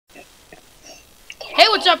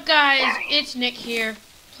What's up, guys? It's Nick here,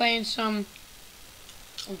 playing some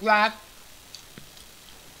Raft.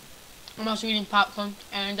 I'm also eating popcorn,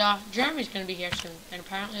 and Jeremy's gonna be here soon. And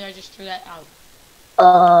apparently, I just threw that out.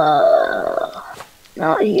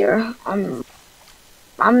 Not here. I'm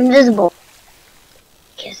invisible.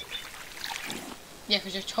 Kiss me. Yeah,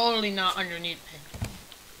 because you're totally not underneath me.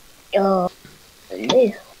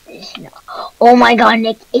 This is not. Oh my God,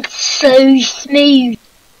 Nick! It's so smooth.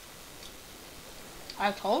 I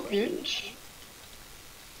told you.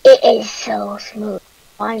 It is so smooth.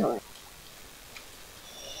 Finally.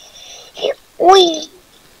 Wait.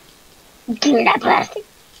 Give me that plastic.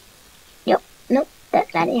 Nope.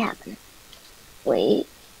 That ain't happening. Wait.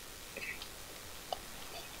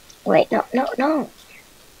 No.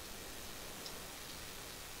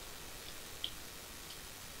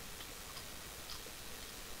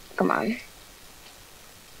 Come on.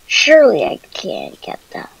 Surely I can't get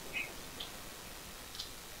that.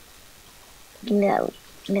 No.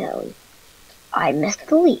 I missed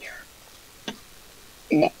the leaf.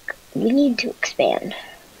 Nick, we need to expand.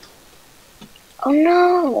 Oh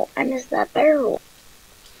no, I missed that barrel.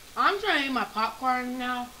 I'm trying to eat my popcorn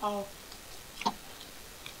now. Oh.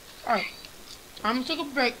 Alright. I'm gonna take a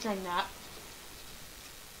break from that.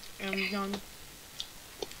 And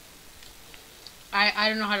I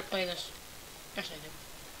don't know how to play this. Yes, I do.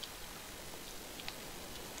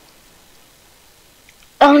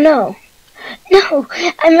 Oh no. No,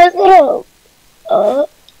 I messed it up.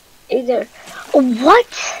 Either. What?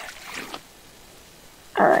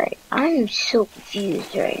 Alright, I'm so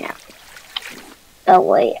confused right now. Oh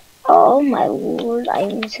wait. Oh my lord, I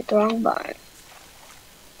missed the wrong button.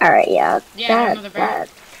 Alright, yeah. That.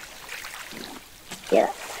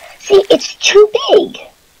 Yeah. See, it's too big.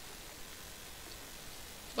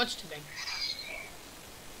 What's too big?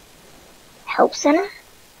 Help center?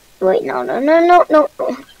 Wait, no.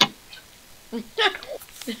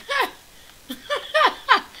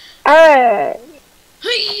 Alright.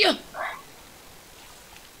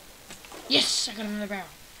 Yes, I got another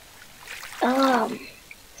barrel.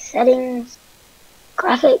 Settings,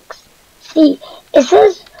 graphics. See, it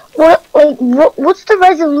says what's the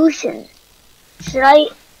resolution? Should I?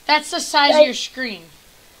 That's the size of your screen.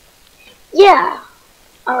 Yeah.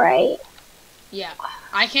 All right. Yeah,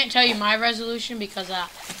 I can't tell you my resolution because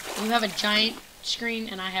you have a giant screen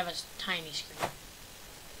and I have a tiny screen.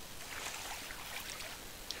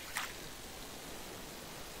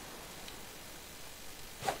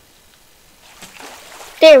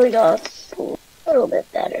 There we go. It's a little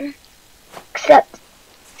bit better. Except,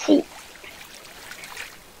 see,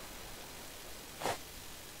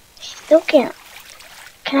 still can't.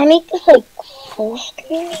 Can I make this like full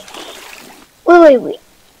screen? Wait.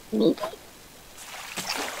 Maybe.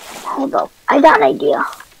 Hold up. I got an idea.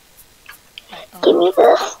 Give me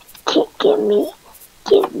this. Give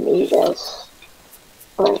me this.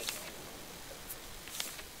 Wait.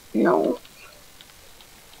 No.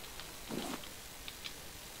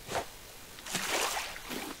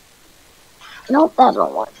 Nope, that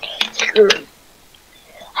don't work. Screw it.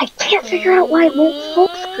 I can't figure out why it won't full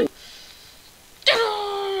screen.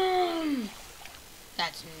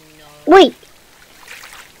 That's no. Wait.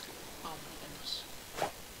 Oh my goodness.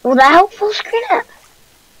 Will that help full screen it?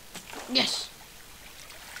 Yes.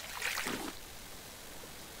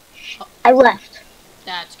 Oh. I left.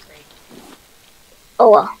 That's great.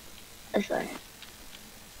 Oh well. That's fine.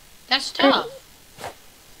 That's tough.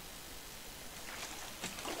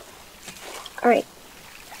 Alright.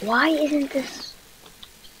 Why isn't this...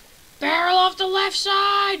 Barrel off the left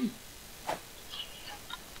side!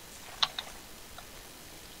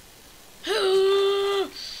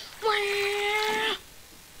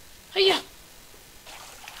 Hiya!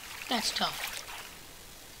 That's tough.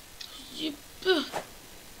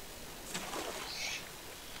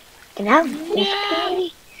 Can I have full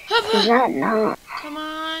screen? Is that not? Come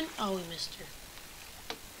on. Oh, we missed her.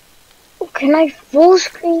 Can I full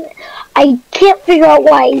screen? I can't figure out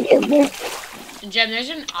why it won't. And Jem, there's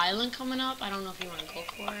an island coming up. I don't know if you want to go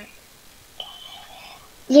for it.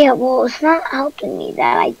 Yeah, well, it's not helping me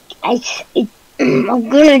that I'm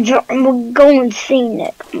gonna go insane,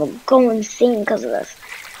 Nick. I'm gonna go insane because of this.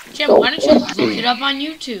 Jem, why don't you look it up on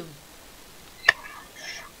YouTube?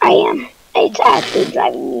 I am. It's actually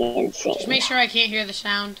driving me insane. Just make sure I can't hear the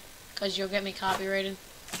sound, because you'll get me copyrighted.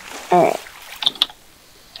 Alright.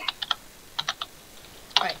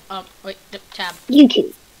 Alright, wait, tab.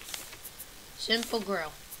 YouTube. Simple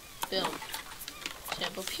grill. Build.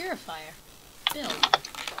 Simple purifier. Build.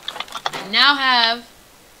 I now have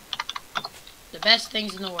the best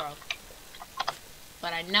things in the world.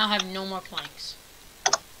 But I now have no more planks.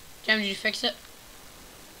 Jem, did you fix it?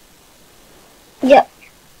 Yep.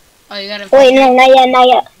 Oh, you gotta. Wait, no, not yet, not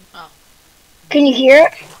yet. Oh. Can you hear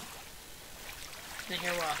it? Can I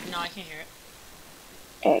hear what? No, I can't hear it.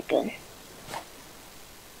 Very good.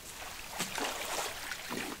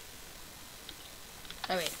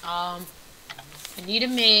 Oh wait. I need to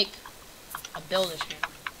make a builder's hammer.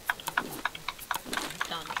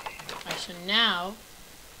 Done. Alright, so now,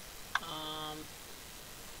 alright,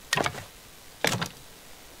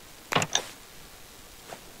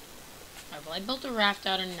 well, I built the raft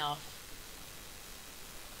out enough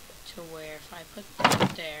to where if I put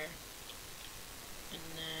that there, and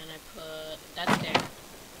then I put that there,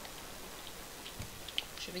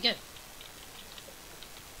 should be good.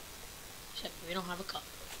 Except we don't have a cup.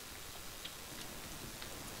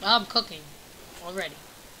 Well, I'm cooking already.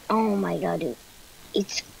 Oh my god, dude.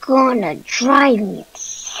 It's gonna drive me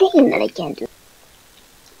insane that I can't do it.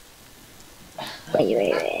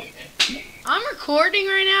 Wait. I'm recording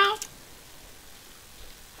right now.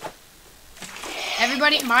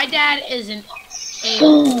 Everybody, my dad is an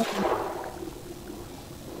a-hole.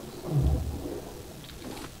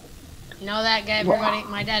 You know that guy, everybody?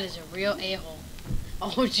 My dad is a real a-hole.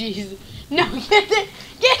 Oh, jeez. No, get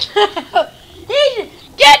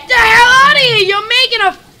the hell out of here! You're making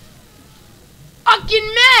a fucking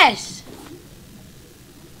mess!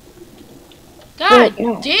 God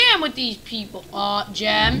damn with these people.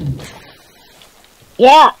 Jem?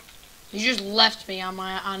 Yeah. You just left me on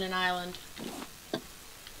an island.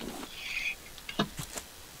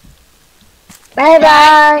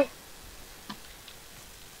 Bye-bye.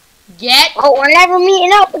 Get. Oh, we're never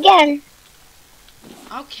meeting up again.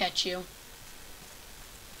 I'll catch you.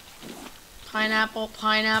 Pineapple,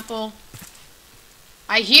 pineapple.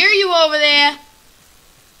 I hear you over there.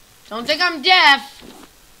 Don't think I'm deaf.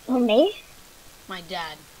 Who, me? My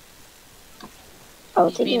dad. Oh,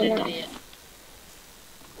 He's being an idiot.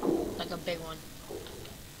 Like a big one.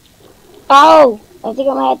 Oh, I think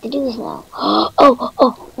I might have to do this now.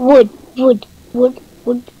 Oh, wood,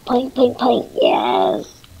 plank. Yes.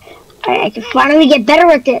 I can finally get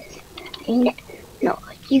better at this. No,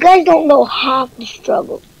 you guys don't know half the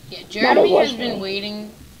struggle. Yeah, Jeremy has been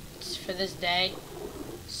waiting for this day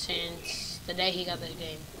since the day he got this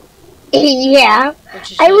game. Yeah,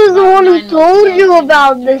 I was the one who told you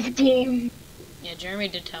about this game. Yeah, Jeremy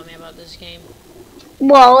did tell me about this game.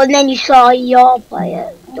 Well, and then you saw y'all play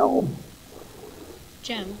it. So.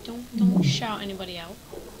 Jem, don't shout anybody out.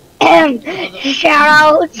 Shout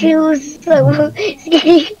out to support.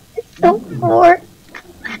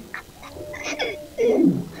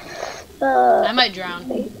 I might drown.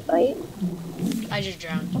 Wait. I just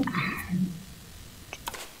drowned.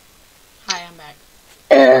 Hi, I'm back.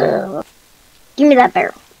 Give me that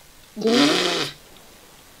barrel.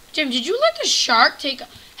 Jem, did you let the shark take a...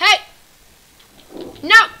 Hey!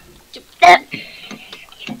 No!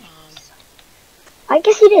 I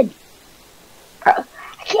guess he did. I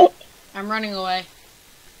can't. I'm running away.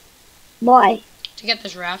 Why? To get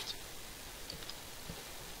this raft.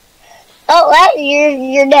 Oh,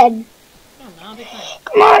 you're dead. Oh, no, I'll be fine.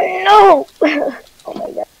 Come on, no! Oh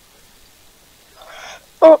my god.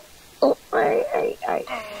 Oh, I.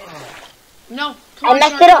 No, come on,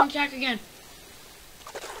 messed shark, it up. don't attack again.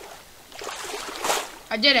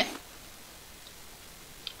 I did it.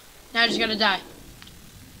 Now I just gotta die.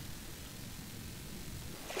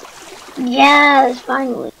 Yes,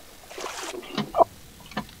 finally.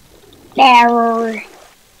 Barrel.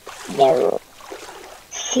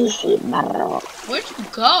 CC barrel. Where'd you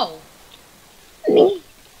go? Me?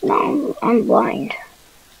 No, I'm blind.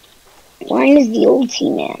 Blind is the old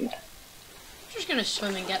T-man. I'm just gonna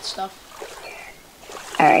swim and get stuff.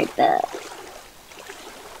 Alright, bet.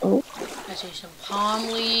 Oh. I see some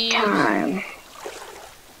palm leaves. Time.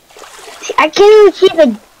 See, I can't even see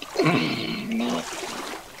the... I'm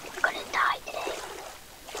gonna die today.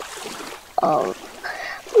 Oh.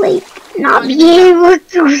 Like, not being able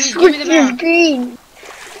to switch the screen.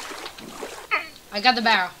 I got the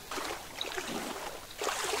barrel.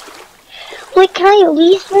 Like, can I at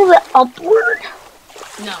least move it upward?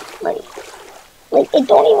 No. Like it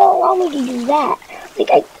don't even allow me to do that.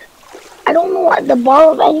 Like, I don't know what the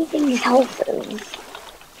bar of anything's health is.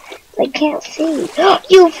 I can't see.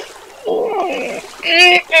 You.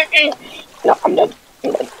 No, I'm dead.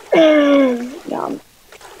 No,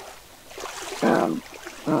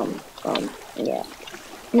 yeah.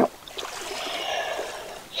 No.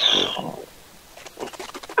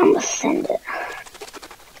 I'm gonna send it.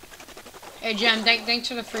 Hey, Jem, thanks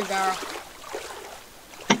for the free barrel.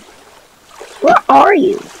 Where are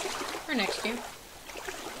you? We're next to you.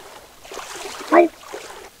 What?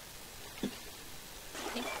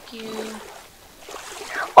 Thank you.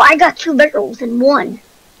 Oh, I got 2 barrels in 1.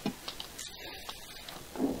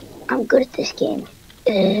 I'm good at this game.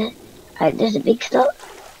 There's a big thing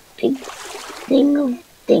of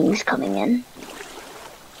things coming in.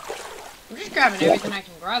 I'm just grabbing everything I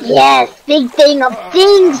can grab. Yes, big thing of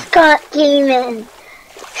things came in.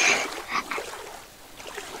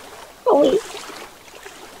 Oh wait.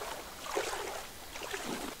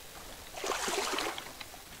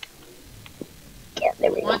 Yeah,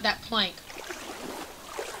 there we I go. want that plank.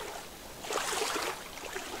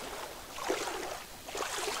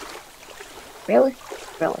 Really?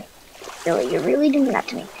 Really? Really? You're really doing that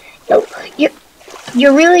to me? No,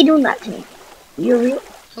 you're really doing that to me.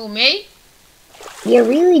 Who, me? You're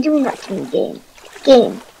really doing that to me, game.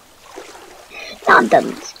 Game. No, I'm done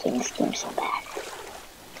with this game. This game's so bad.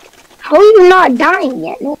 How are you not dying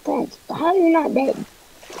yet? No offense. How are you not dead?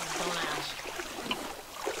 Don't ask.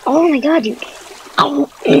 Oh my god, you... I'm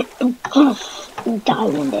gonna die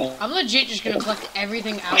one day. I'm legit just gonna collect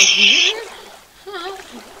everything out here.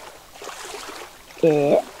 I'm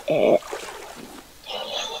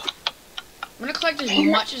gonna collect as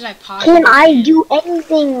much as I possibly can. Can I do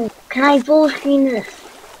anything? Can I full screen this?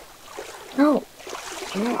 No.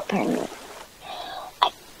 You're not apparently.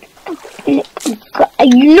 You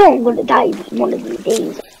know I'm gonna die one of these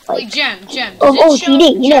days. Like, wait, Gem, oh,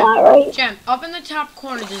 CD, you know that, right? Gem, up in the top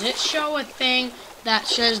corner, does it show a thing that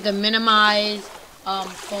says the minimize,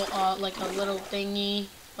 like a little thingy,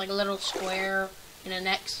 like a little square and an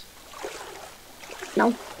X?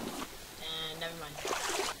 No. Never mind.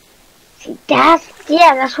 See,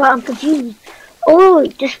 that's why I'm confused. Oh,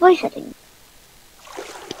 wait, display settings.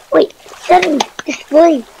 Wait, settings,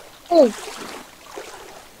 display. Oh.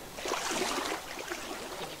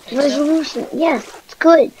 Resolution, yes, it's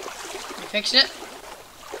good. You fixed it?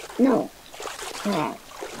 No. No.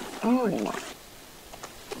 I don't anymore.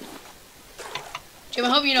 Jim, I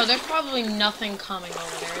hope you know there's probably nothing coming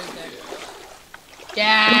over there, is there?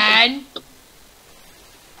 Dad!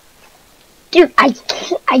 Dude, I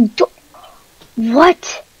don't...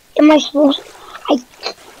 What am I supposed... I'm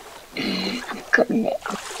cutting it.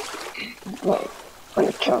 I'm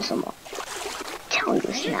gonna kill someone. Tell you I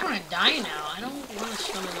just now. want to die now. I don't want to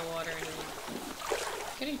swim in the water anymore.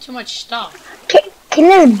 Getting too much stuff. Can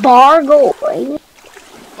this bar go away?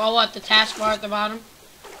 Well, what, the task bar at the bottom?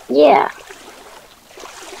 Yeah.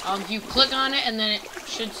 If you click on it and then it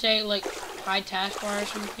should say like hide taskbar or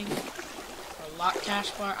something, or lock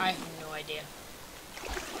taskbar. I have no idea.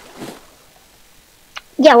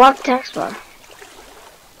 Yeah, lock taskbar.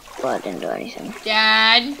 Well, it didn't do anything.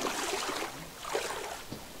 Dad.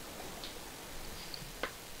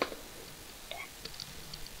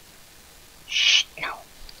 Shh, no.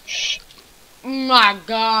 Shh. My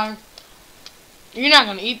God. You're not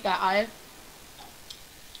gonna eat that, are you?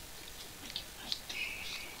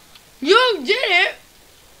 You did it!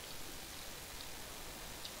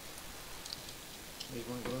 You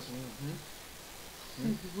want to go listen?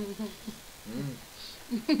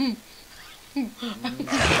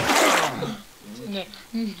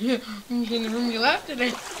 In the room you left today.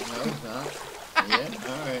 No, it's not. Yeah,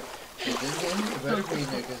 alright. It's in there. You better be in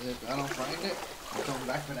there, because if I don't find it, I'm coming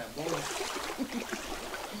back for that bullet.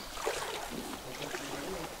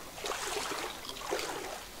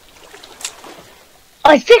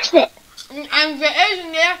 I fixed it! And if it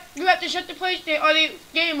isn't there, you have to shut the PlayStation or the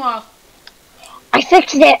game off. I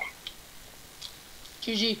fixed it!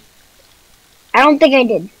 GG. I don't think I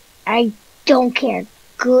did. I don't care.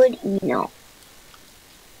 Good enough.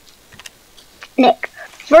 Nick,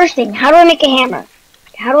 first thing, how do I make a hammer?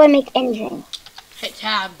 How do I make anything? Hit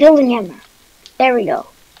tab. Building hammer. There we go.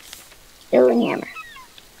 Building hammer.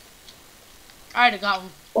 Alright, I got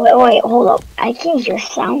one. Wait, hold up. I can't hear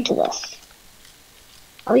sound to this.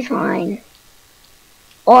 I'll be fine.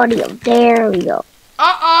 Audio. There we go.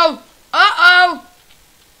 Uh-oh! Uh-oh!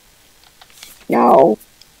 No.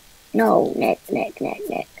 No, Nick.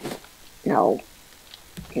 No.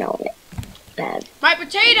 No, Nick. Bad. My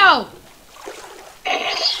potato! Did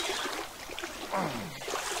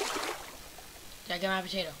I get my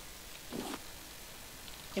potato?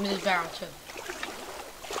 Give me this barrel, too.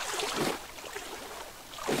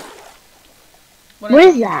 What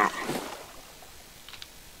is that?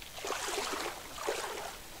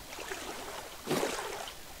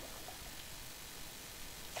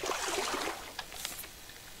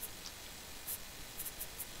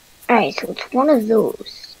 Alright, so it's one of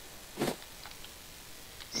those.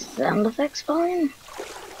 Sound effects volume?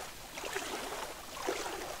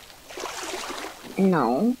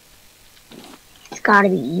 No. It's gotta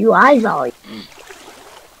be UI volume.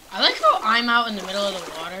 I like how I'm out in the middle of the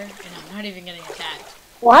water and I'm not even getting attacked.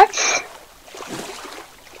 What?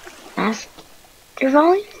 master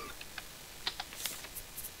volume?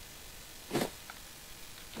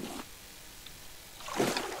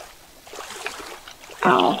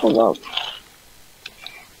 Oh, hold up.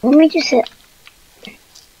 Let me just hit.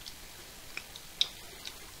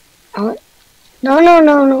 Oh,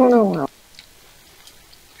 no.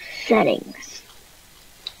 Settings.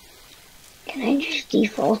 Can I just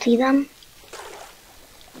defaulty them?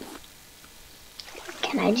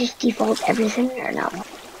 Can I just default everything or no?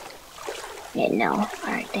 Yeah, no.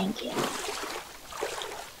 Alright, thank you.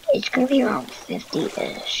 It's gonna be around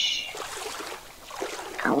 50-ish.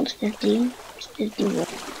 Around 50. It's 51.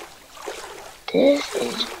 This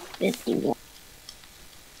is 51.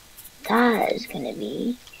 That is gonna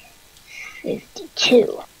be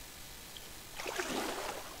 52.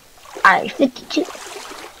 Alright, 52.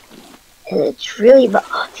 It's really about.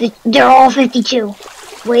 They're all 52.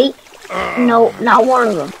 Wait. No, not one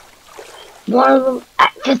of them. One of them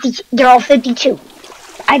at 52. They're all 52.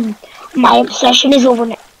 My obsession is over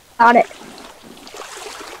now. Got it.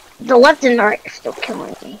 The left and the right are still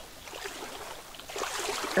killing me.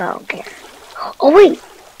 I don't care. Oh, wait.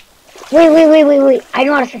 Wait. I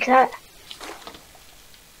know how to fix that.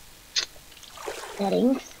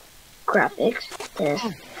 Settings. Graphics. This.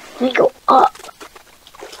 Let me go up.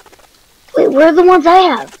 Wait, where are the ones I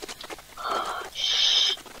have?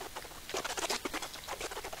 Shh.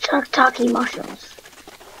 Shiitake mushrooms.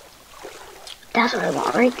 That's what I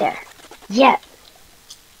want right there. Yeah.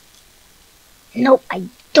 Nope, I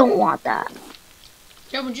don't want that.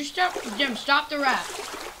 Jim, would you stop? Jim, stop the raft.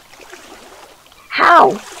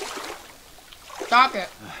 How? Stop it.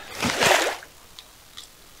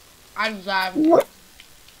 I'm sorry. What?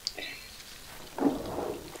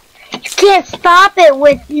 You can't stop it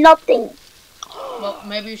with nothing. Well,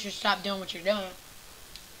 maybe you should stop doing what you're doing.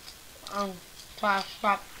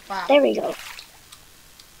 Stop. There we go.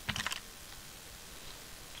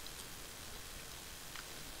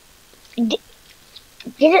 Did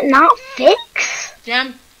it not fix?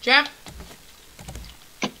 Jim.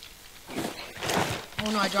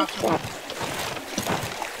 Oh no, I dropped it.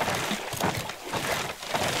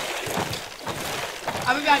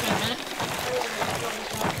 I'll be back in a minute.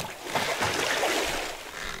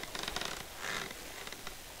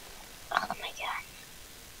 Oh my god.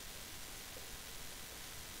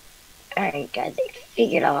 Alright guys, I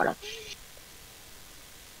figured out how to...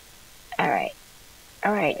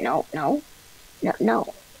 Alright, no.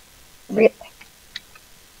 Really?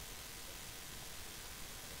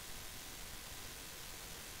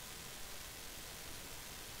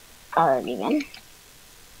 Already then.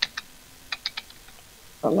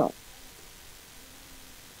 Oh no.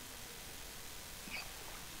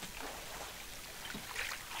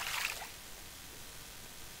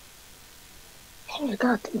 Oh my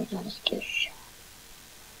god, the movie is good.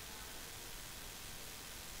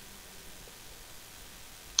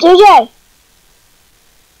 DJ!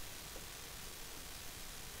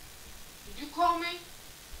 Did you call me?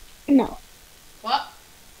 No. What?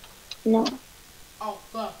 No. Oh,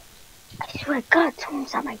 fuck. I swear to God,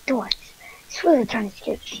 someone's at my door. I swear they're trying to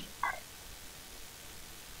scare the shit out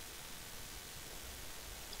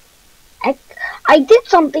of me. I did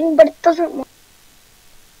something, but it doesn't work.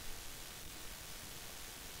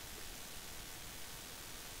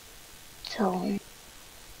 So...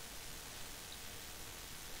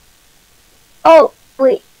 Oh,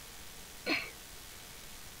 wait.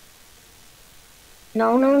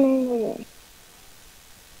 No.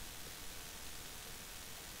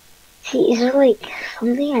 See, is there like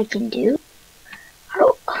something I can do?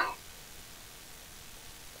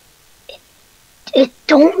 It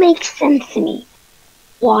don't make sense to me.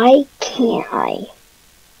 Why can't I?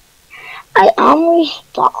 I'm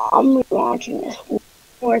rewatching this one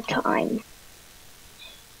more time.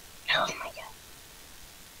 Oh my god.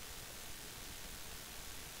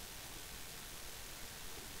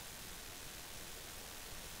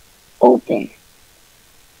 Open.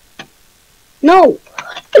 No!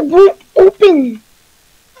 It won't open!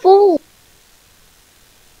 Full!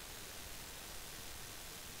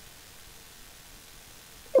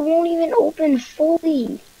 It won't even open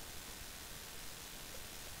fully.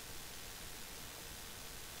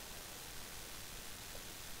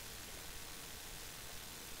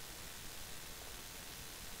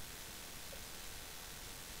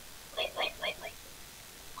 Wait.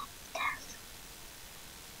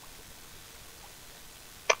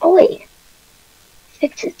 Oh wait.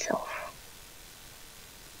 Fix itself.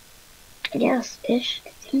 Yes, ish, I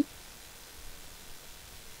think.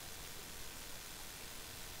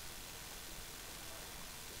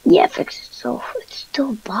 Yeah, fix itself. It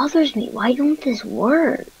still bothers me. Why don't this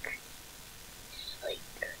work? It's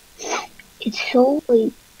like... It's so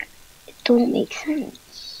like it don't make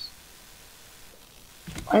sense.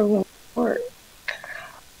 I won't work.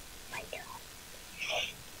 My God.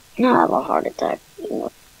 Not have a heart attack.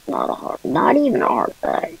 Not even a heart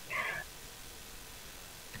attack.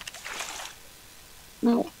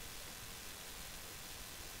 No.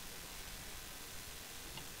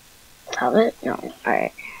 Stop it? No.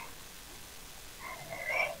 Alright.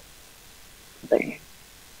 But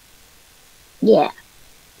yeah.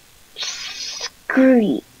 Screw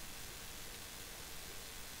you.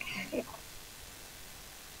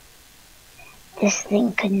 This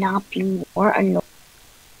thing could not be more annoying.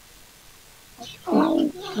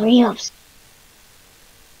 Real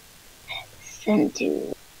sent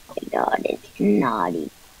to. Oh my God, it's not even.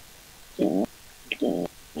 You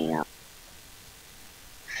know.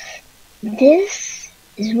 This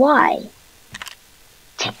is why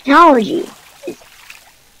technology is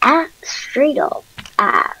straight up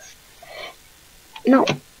ass. No,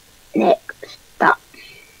 Nick, stop.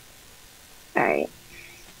 Alright.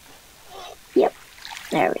 Yep.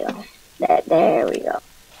 There we go. There we go.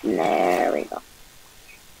 There we go.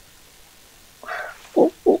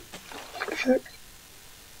 Oh, oh.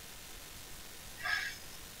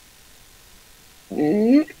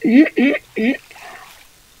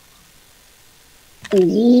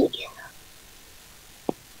 Yeet.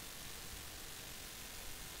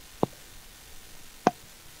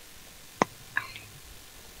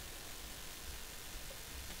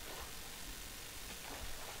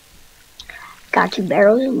 Got 2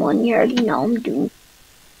 barrels in one. You already know I'm doing.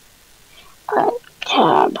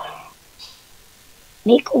 Tab.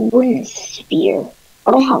 Make a wooden spear.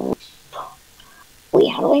 I don't have. Wait,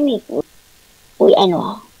 how do I make? Wait, I know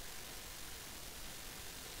how.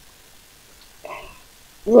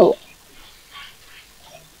 Rope.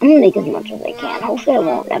 I'm gonna make as much as I can. Hopefully, I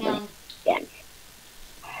won't ever again.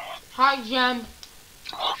 Hi, Gem.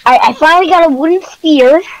 I finally got a wooden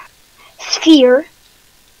sphere.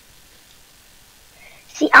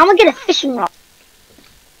 See, I'm gonna get a fishing rod.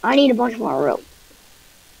 I need a bunch more rope.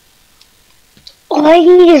 All I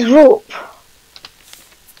need is rope.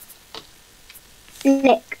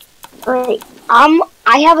 Nick, right?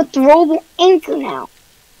 I have a throwable anchor now.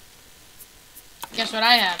 Guess what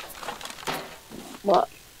I have? What?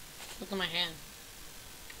 Look at my hand.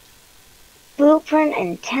 Blueprint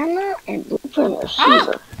antenna and blueprint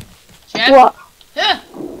receiver. Gem? What? Ah!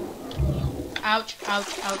 Ouch,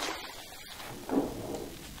 ouch, ouch.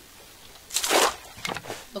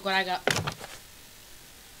 Look what I got.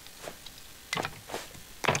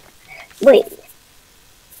 Wait.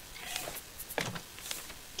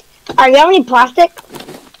 Are you have any plastic?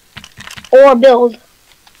 Or build?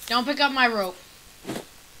 Don't pick up my rope.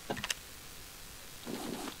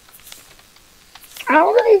 I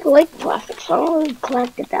don't really like plastic, so I don't really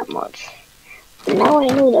collect it that much. But now I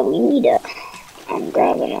know that we need it. I'm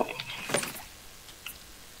grabbing it.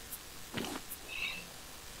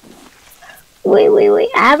 Wait.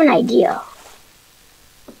 I have an idea.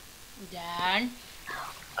 Dad?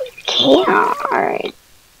 Can't. Alright.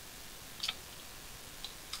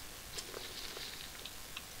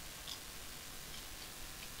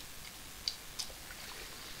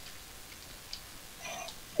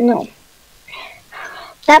 No.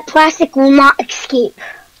 That plastic will not escape.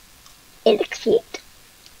 It escaped.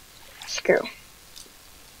 Screw.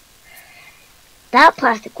 That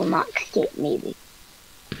plastic will not escape, maybe.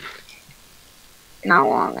 Not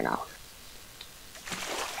long enough.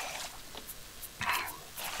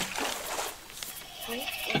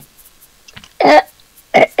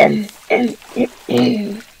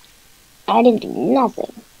 I didn't do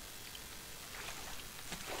nothing.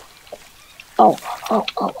 Oh.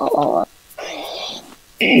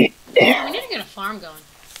 We need to get a farm going.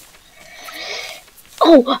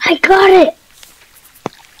 Oh, I got it!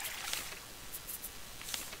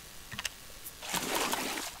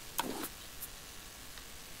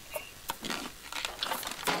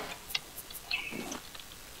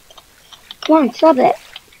 Come on, stop it.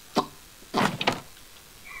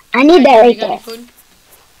 I need that right there. Food?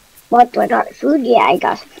 What, do I got food? Yeah, I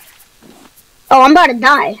got some. Oh, I'm about to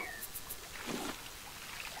die.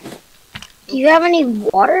 Do you have any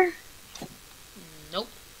water? Nope.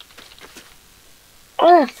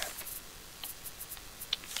 Ugh.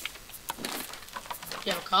 Do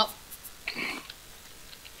you have a cup?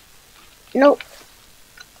 Nope.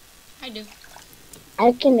 I do.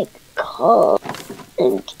 I can make a cup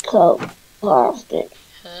and cup plastic.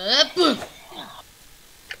 Up.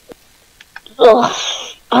 Ugh.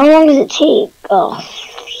 How long does it take? Oh.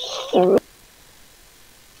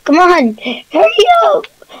 Come on, hurry up!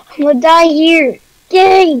 I'm gonna die here.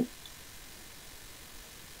 Game.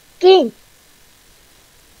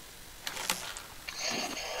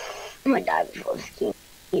 I'm gonna die before this game.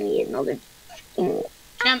 Give me another fucking...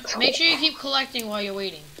 Jem, make sure you keep collecting while you're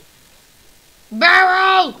waiting.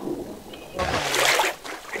 Barrel!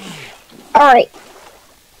 Alright.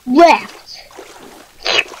 Left.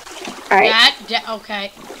 Alright.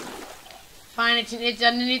 Okay. Fine, it's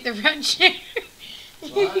underneath the red chair.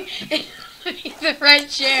 It's underneath the red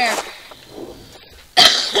chair.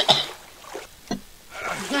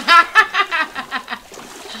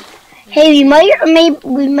 Hey, we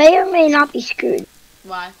may or may not be screwed.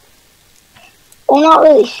 Why? Well, not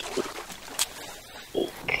really screwed.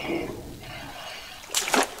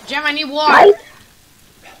 Jem, I need water.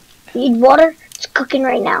 You need water? It's cooking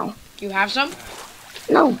right now. You have some?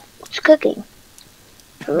 No, it's cooking.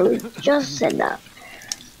 I really just said that.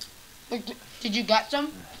 Did you get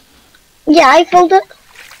some? Yeah, I filled it.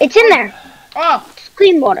 It's in there. Oh. It's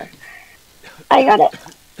clean water. I got it.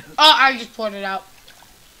 Oh, I just poured it out.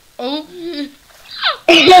 Oh.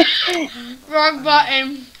 Wrong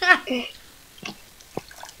button.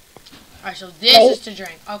 Alright, so this is to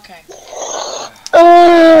drink. Okay.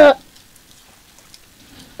 Ooh.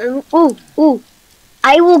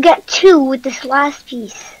 I will get 2 with this last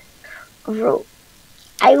piece of rope.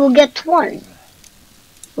 I will get 1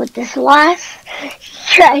 with this last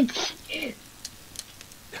stretch.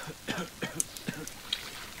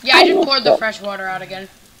 Yeah, I just poured the fresh water out again.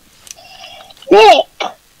 Nick,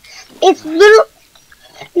 it's little.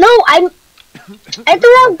 No, I'm at the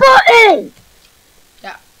wrong button.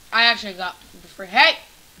 Yeah, I actually got the free. Hey.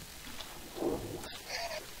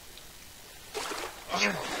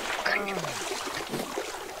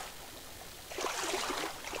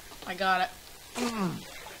 I got it.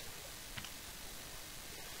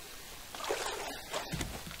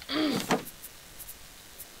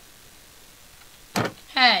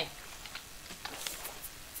 Hey.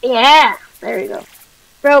 Yeah, there we go.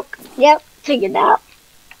 Broke. Yep, figured out.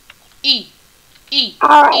 E.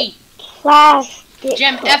 All right. Plastic.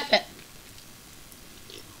 Jem, F it.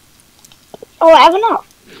 Oh, I have enough.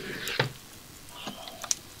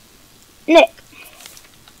 Nick.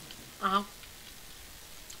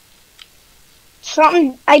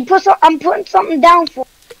 Something. I'm putting something down for.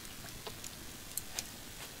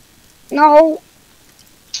 No.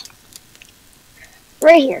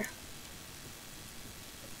 Right here.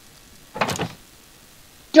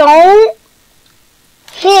 Don't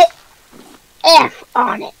hit F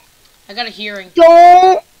on it. I got a hearing.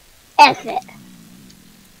 Don't F it.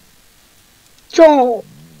 Don't.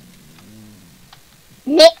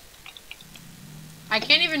 Nick. I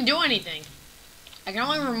can't even do anything. I can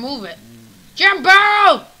only remove it. Jem,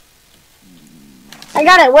 barrel! I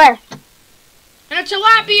got it. Where? And a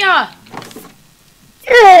tilapia!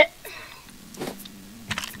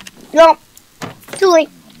 No. Too late.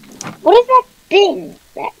 What is that thing?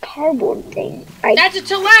 That cardboard thing? That's a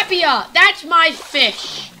tilapia! That's my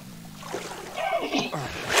fish!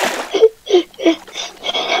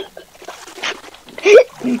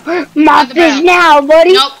 My fish now,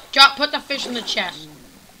 buddy. Nope. Put the fish in the chest.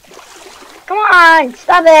 Come on.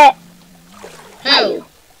 Stop it. Who? Not you.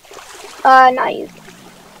 Not you.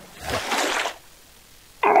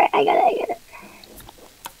 Alright, I got it.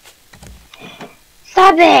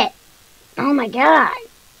 Stop it! Oh my god.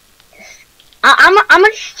 I'm gonna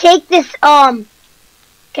just take this, can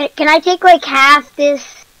I take like half this?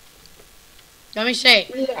 Let me see.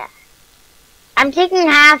 Yeah. I'm taking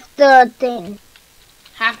half the thing.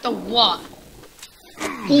 Half the what?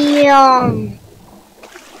 The,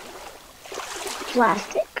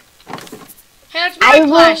 plastic. Hey, that's my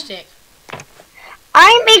plastic.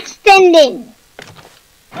 I'm extending.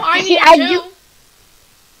 Well, I need two.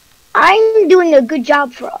 I'm doing a good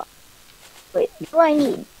job for us. Wait, what do I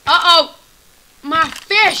need? Uh-oh. My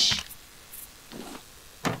fish.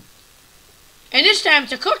 And this time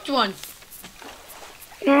it's a cooked one.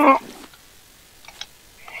 Yeah,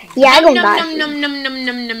 I don't die.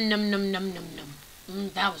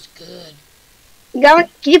 That was good. Can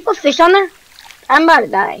you put fish on there? I'm about to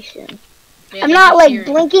die soon. Yeah, I'm not like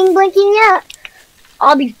blinking yet.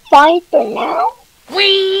 I'll be fine for now.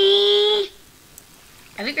 Whee!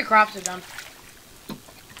 I think the crops are done.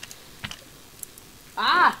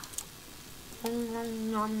 Ah!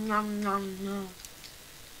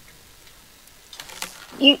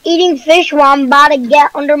 You eating fish while I'm about to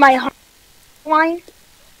get under my line?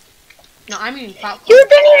 No, I'm eating popcorn. You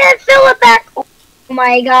didn't even fill it back. Oh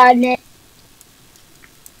my god, Nick.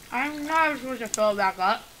 I'm not supposed to fill it back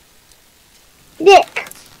up. Nick.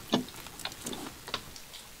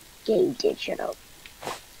 Yeah, you did. Shut up.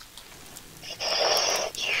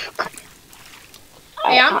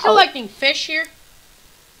 Hey, I'm collecting fish here.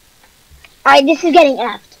 Alright, this is getting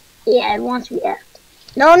effed. Yeah, it wants to be effed.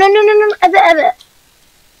 No, no, no, no, no, Evan.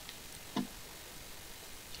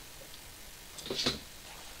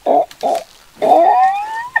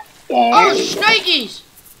 Oh, snakies!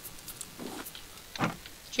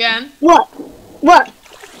 Jem, What? What?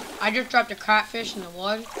 I just dropped a catfish in the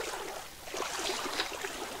water.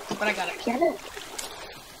 But I got it. Get it.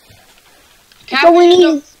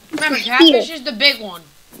 Remember, catfish is the big one.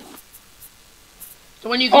 The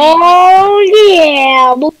one you can eat. Oh,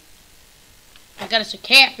 yeah. I got us a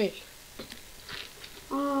catfish.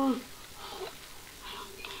 No,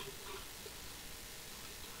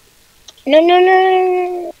 no,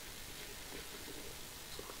 no.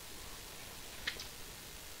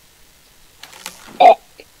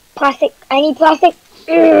 Plastic. I need plastic.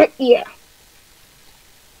 Yeah.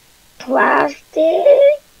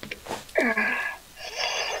 Plastic.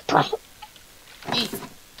 Plastic. Eat.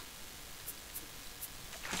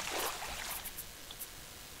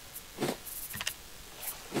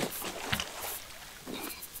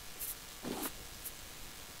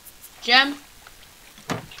 Jem?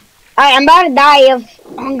 Alright, I'm about to die of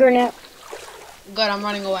hunger now. Good, I'm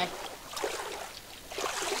running away.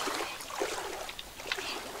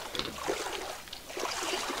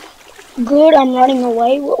 Good, I'm running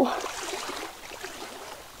away.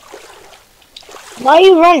 Why are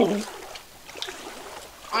you running?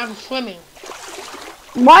 I'm swimming.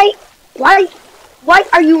 Why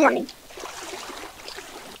are you running?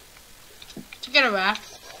 To get a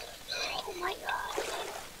raft. Oh my god.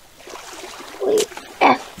 Wait.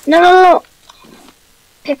 No.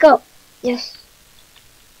 Pick up. Yes.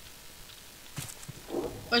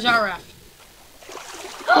 Where's our raft?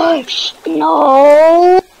 Oh,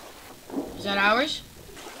 no. Is that ours?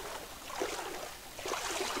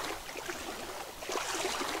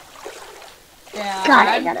 Yeah. God,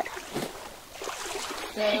 I got it.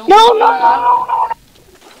 Yeah, No.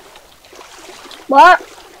 What?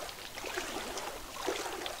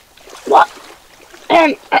 What?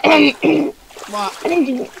 What?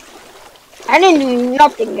 I didn't do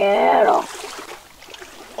nothing at all.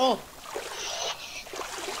 Oh.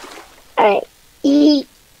 Alright, eat.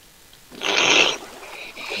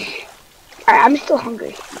 Alright, I'm still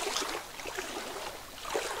hungry.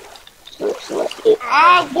 So let's eat.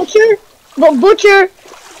 Butcher? Butcher?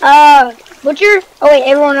 Butcher? Oh wait,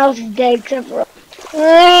 everyone else is dead except for...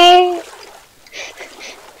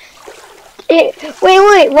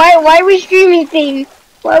 Wait, why are we streaming things?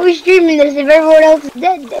 Why are we streaming this if everyone else is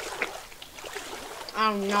dead?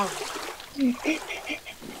 I don't know.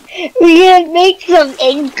 We gotta make some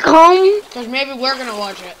income. Because maybe we're going to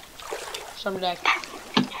watch it someday.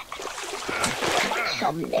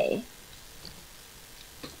 Someday.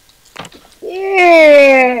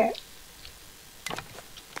 Yeah.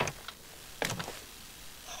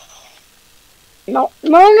 No.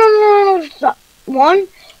 Stop. One.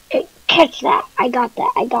 Catch that. I got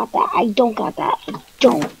that. I don't got that.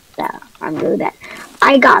 I'm good with that.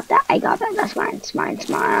 I got that. That's mine. It's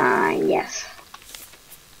mine. Yes.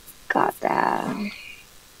 Got that.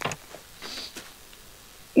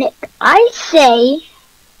 Nick, I say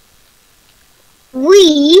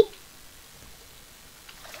we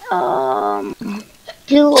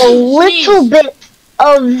do a little bit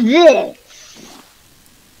of this.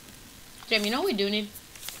 Jim, you know what we do need?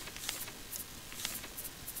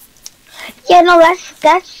 Yeah, no,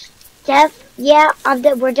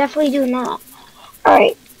 we're definitely doing that.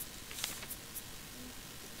 Alright.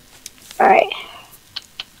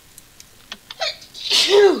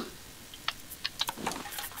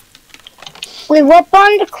 Wait, what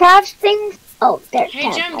on the craft things? Oh, there's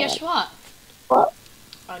Hey, Jim, guess what? What?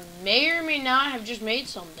 I may or may not have just made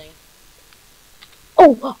something.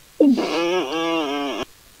 Oh.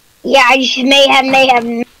 Yeah, I just may have.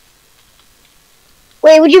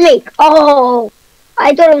 Wait, what'd you make? Oh,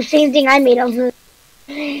 I thought it was the same thing I made. I was like,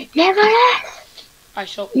 nevertheless.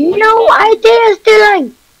 No ideas,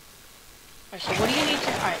 dude. So what do you need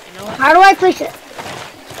to... Alright, you know what? How do I place it?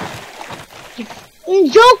 I'm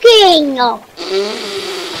joking.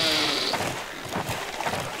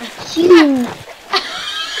 You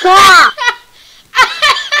God.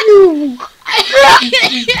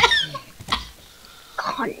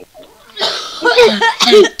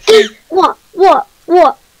 You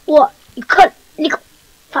God. What? You cut, Nickel.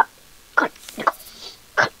 Cut, Nickel.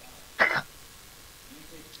 Cut.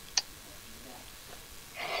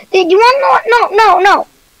 Did you want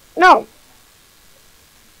no.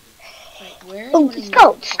 Wait, where? Oh,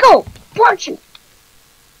 just go. Watch you.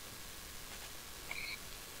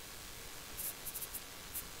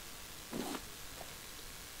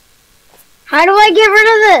 How do I get rid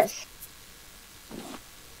of this?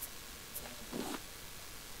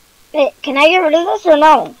 Wait, can I get rid of this or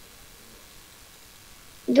no?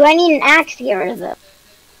 Do I need an axe to get rid of it?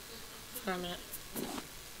 Permanent.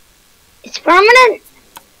 It's permanent?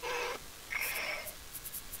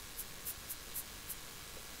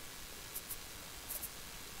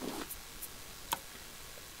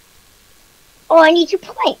 Oh, I need to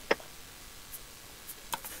plank.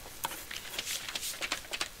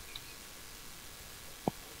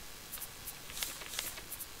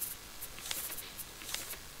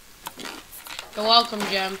 You're welcome,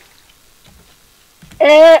 Jem.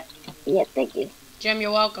 Yeah, thank you. Jem,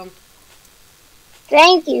 you're welcome.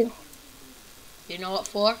 Thank you. You know what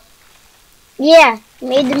for? Yeah,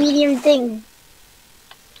 made the medium thing.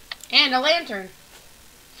 And a lantern.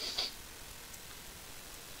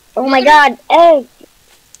 Oh my god, egg.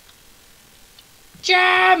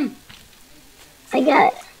 Jem! I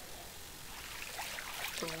got it.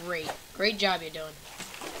 Great. Great job you're doing.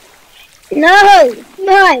 No,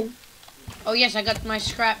 no. Oh, yes, I got my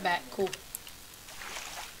scrap back. Cool.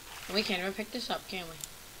 We can't even pick this up, can we?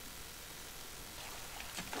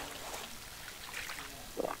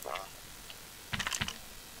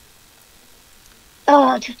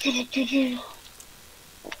 Oh,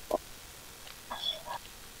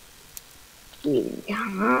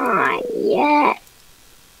 yeah.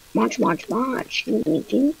 March.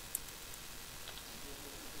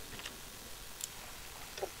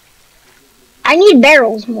 I need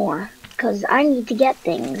barrels more, because I need to get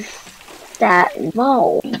things that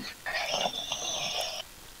involve.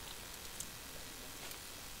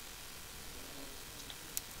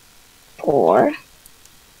 Four.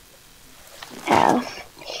 F.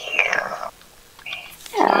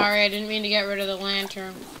 Sorry, I didn't mean to get rid of the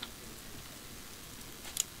lantern.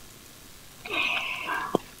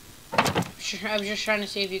 I was just trying to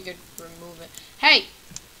see if you could remove it. Hey!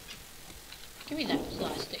 Give me that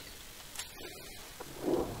plastic.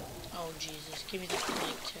 Oh, Jesus. Give me that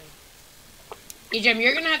plank, too. Hey, Jem,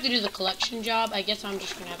 you're going to have to do the collection job. I guess I'm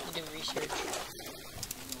just going to have to do research.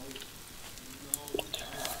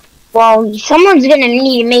 Well, someone's gonna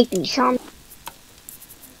need to make me some.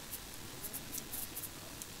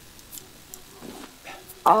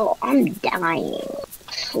 Oh, I'm dying.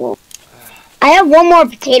 Slow. I have one more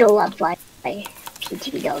potato left, by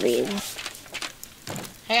PTW.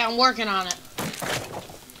 Hey, I'm working on it.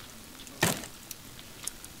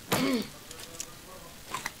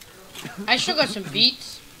 I still got some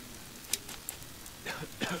beets.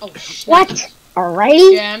 Oh, shit. What?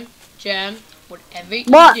 Alrighty? Jem, whatever you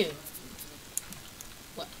do.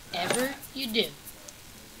 Whatever you do.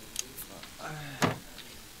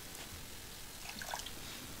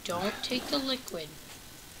 Don't take the liquid.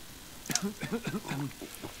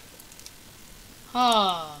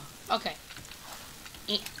 Oh, okay.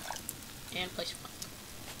 And place one.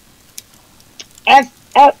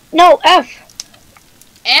 No, F.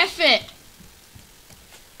 F it!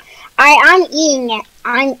 I'm eating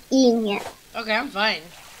it. Okay, I'm fine.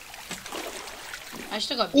 I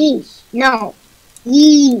still got E. beets. No.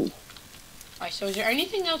 E. Alright, so is there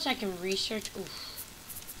anything else I can research?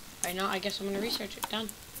 Oof. I know, I guess I'm gonna research it. Done.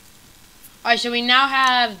 Alright, so we now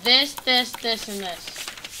have this, and this.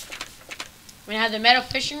 We have the metal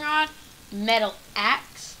fishing rod, metal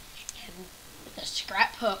axe, and the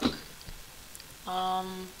scrap hook.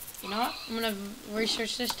 You know what? I'm gonna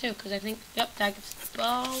research this too, because I think, yep, that gets the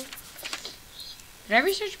bow. Did I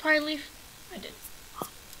research pine leaf? I did.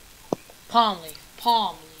 Palm leaf.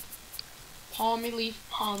 Palmy leaf.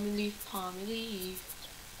 Leaf.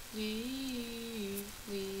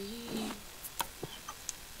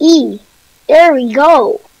 E. There we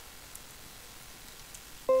go.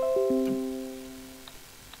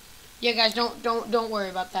 Yeah, guys, don't worry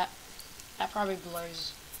about that. That probably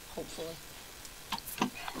blurs, hopefully.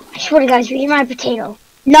 I swear to guys, read my potato.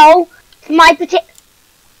 No, my potato.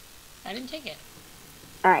 I didn't take it.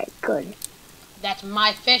 Alright, good. That's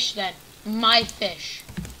my fish then. My fish.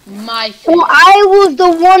 My fish. Well, I was the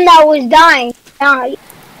one that was dying.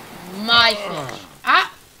 My fish.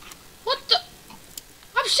 Ah! What the?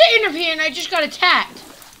 I'm sitting up here and I just got attacked.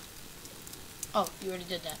 Oh, you already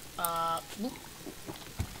did that. Boop.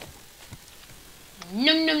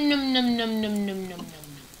 Num.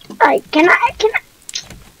 Alright, can I?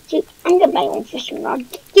 See, I'm getting my own fishing rod.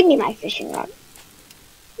 Give me my fishing rod.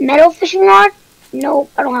 Metal fishing rod?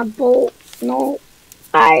 Nope, I don't have bolt. No.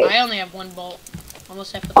 I only have one bolt.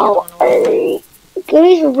 Almost I put the other one away. Give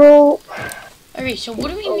me the rope. Alright, so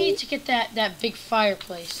what do we need to get that big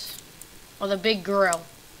fireplace? Or the big grill?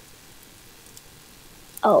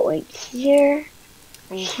 Oh, wait, here.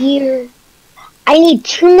 I need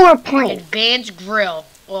 2 more planks. Advanced grill.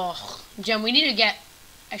 Oh, Jem, we need to get...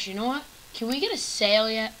 Actually, you know what? Can we get a sail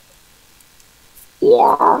yet?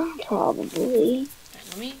 Yeah, probably. Alright,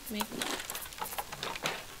 let me make...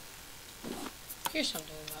 Here's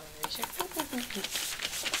something about research.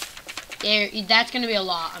 There, that's gonna be a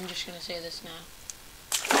lot. I'm just gonna say this now.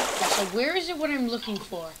 Okay, so where is it what I'm looking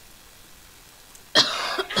for?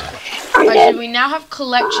 Alright, so we now have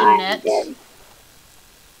collection nets.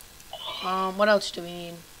 What else do we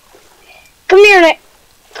need? Come here, Nick.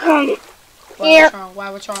 Come here. What's wrong?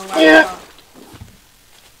 What's wrong? What's wrong?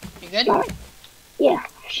 You good? Yeah,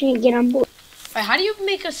 she didn't get on board. Alright, how do you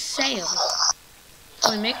make a sail?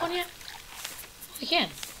 Can we make one yet? I can.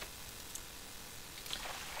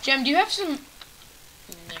 Jem, do you have some...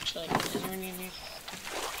 Actually, is there any in here?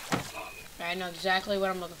 Alright, I know exactly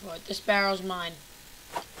what I'm looking for. This barrel's mine.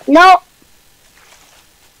 No.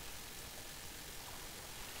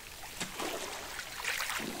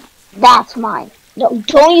 That's mine. No,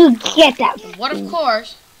 don't you get that. What, of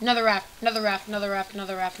course? Another raft, another raft, another raft,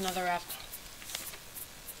 another raft, another raft.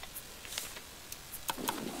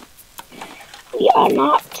 We are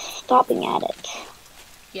not stopping at it.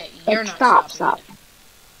 Yeah, you're not Stop.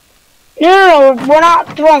 No, we're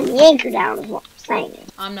not throwing the anchor down is what I'm saying.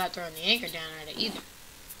 I'm not throwing the anchor down at it either.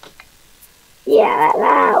 Yeah,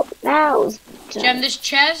 that was... Jem, this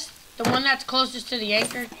chest, the one that's closest to the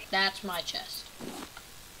anchor, that's my chest.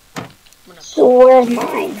 So where's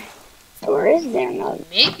mine? Or is there none?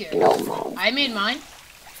 Make yours. No, mine. I made mine.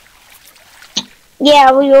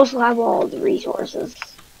 Yeah, we also have all the resources.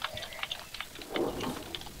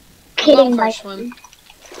 Kidding, my swim.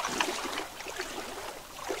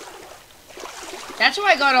 That's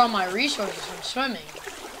why I got all my resources from swimming.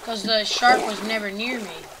 Because the shark was never near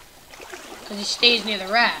me. Because he stays near the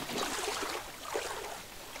raft.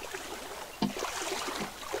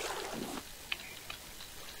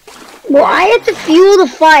 Well, I have to fuel the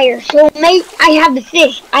fire, so mate, I have the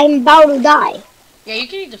fish. I'm about to die. Yeah, you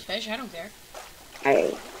can eat the fish. I don't care.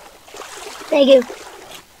 Alright. Thank you.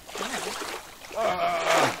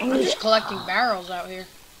 I'm just collecting barrels out here.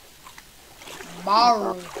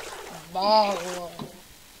 Barrel.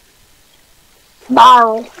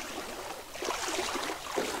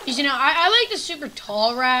 You know, I like the super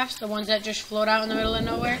tall rafts, the ones that just float out in the middle of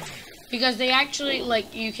nowhere. Because they actually,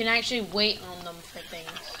 like, you can actually wait on them for things.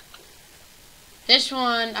 This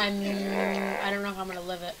one, I don't know if I'm going to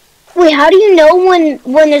live it. Wait, how do you know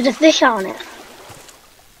when there's a fish on it?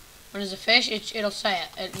 When there's a fish, it'll say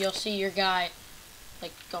it. You'll see your guy,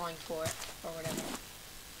 like, going for it, or whatever.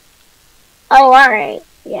 Oh, alright.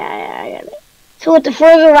 Yeah, I got it. So the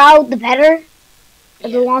further out, the better? Or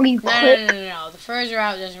the longer you click? No. The further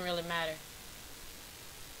out doesn't really matter.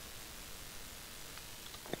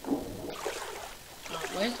 Oh,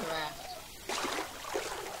 where's the raft?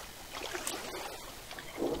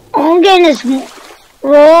 All I'm getting is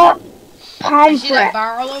raw You see that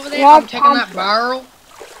barrel over there? I'm taking that barrel.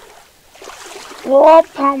 Raw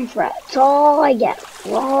pomfret. That's all I get.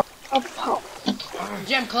 Raw pomfret.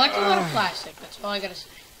 Jem, collect a lot of plastic. That's all I gotta say.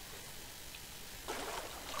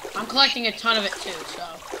 I'm collecting a ton of it too, so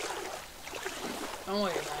don't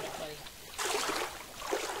worry about it, buddy.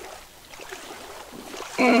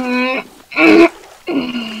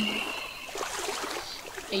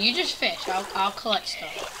 Yeah, you just fish. I'll collect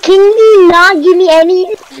stuff. Can you not give me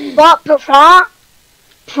any but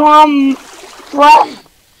from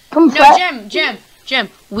No, Jem.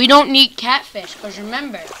 We don't need catfish, because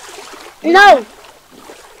remember. No.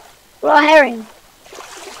 Raw herring.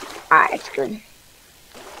 Alright, it's good.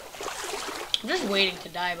 I'm just waiting to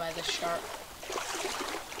die by this shark.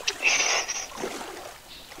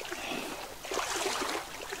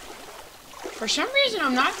 For some reason,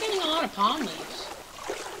 I'm not getting a lot of palm leaves.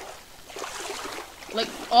 Like,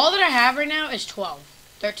 all that I have right now is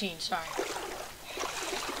 13, sorry.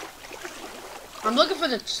 I'm looking for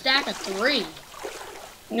the stack of 3.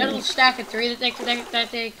 You know the little stack of 3 that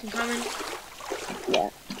they can come in? Yeah.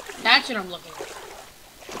 That's what I'm looking for.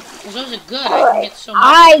 Because those are good. I can get so much.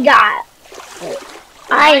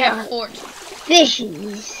 I have 14.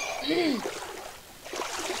 Fishies.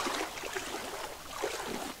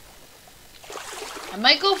 I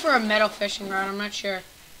might go for a metal fishing rod. I'm not sure.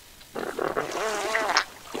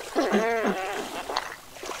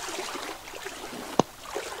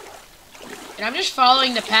 And I'm just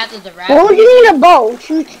following the path of the raft. What would you need a bow?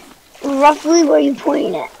 Shoot roughly where you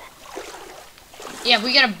pointing it. Yeah, if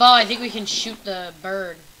we get a bow, I think we can shoot the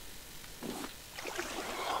bird.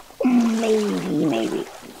 Maybe.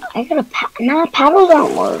 I got a paddles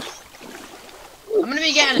aren't worse. I'm gonna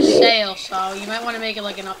be getting a sail, so you might want to make it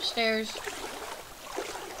like an upstairs.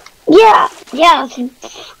 Yeah, that's what I'm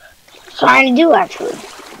trying to do actually.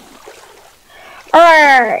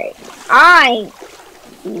 Alright, I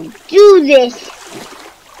do this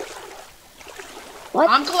What?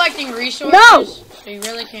 I'm collecting resources. No! So you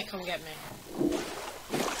really can't come get me.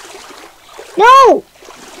 No!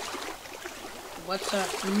 What's up?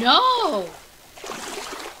 No!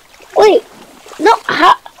 Wait. No,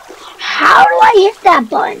 how do I hit that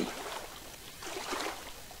button?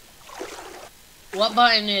 What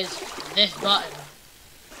button is this button?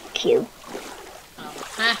 Q. Oh,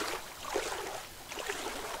 huh.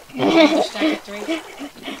 Stack of 3.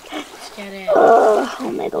 Let's get in. Oh my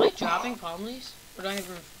Am I god. dropping palm leaves? Or do I have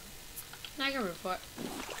room for it? No, I got room for it.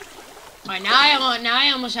 Alright, now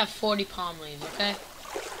I almost have 40 palm leaves, okay?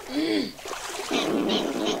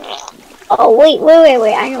 Oh, wait.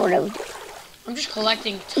 I know what I was doing. I'm just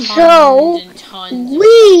collecting tons So, and tons.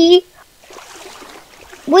 Wait.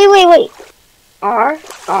 R.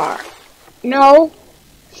 No.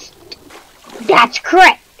 That's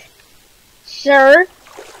correct. Sir.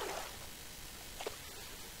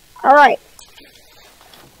 Alright.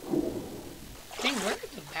 Dang, where are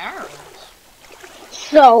the barrels?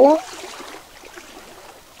 So.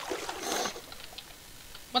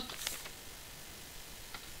 What the?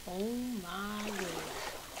 Oh my goodness.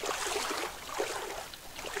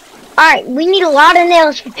 Alright, we need a lot of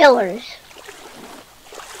nails for pillars.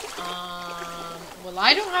 Well,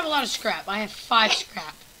 I don't have a lot of scrap. I have 5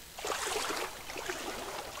 scrap.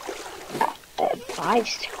 5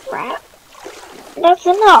 scrap? That's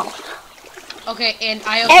enough. Okay, and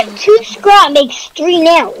I also... At 2 scrap makes 3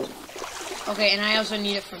 nails. Okay, and I also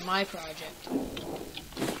need it for my project.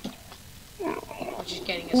 Which is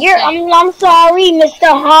getting a I'm sorry, Mr.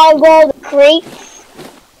 Hoggle, the crates.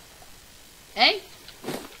 Hey?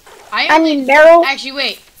 barrels.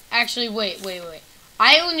 Actually, wait.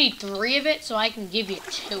 I only need 3 of it, so I can give you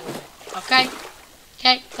 2 of it. Okay?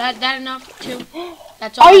 Okay, that enough? 2?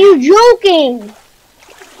 That's all. Are you joking?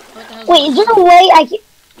 What the hell Wait, is there a way I can...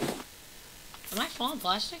 Am I full of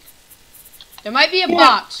plastic? There might be a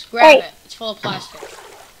box. Grab it. It's full of plastic.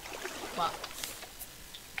 What?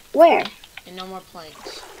 Where? And no more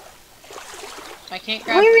planks. If I can't I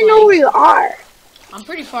grab don't even planks, know where you are. I'm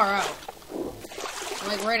pretty far out. I'm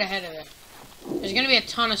like right ahead of it. There's gonna be a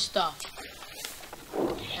ton of stuff.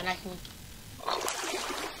 And I can...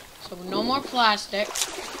 So no more plastic.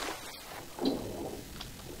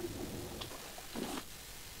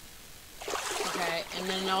 Okay, and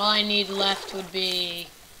then all I need left would be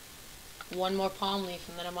 1 more palm leaf,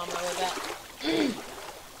 and then I'm on my way back.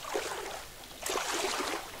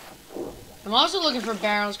 I'm also looking for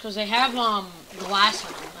barrels because they have glass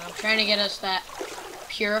in them, and I'm trying to get us that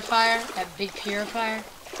purifier, that big purifier.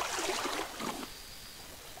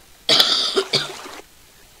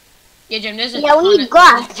 Yeah, Jim, there's a ton we need of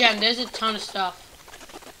glass. Jim, there's a ton of stuff.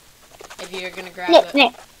 If you're gonna grab it.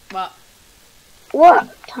 Nick. What?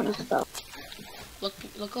 What? Ton of stuff.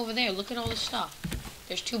 Look over there. Look at all this stuff.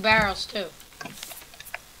 There's 2 barrels too.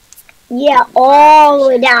 Yeah, all the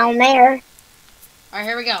way down there. Alright,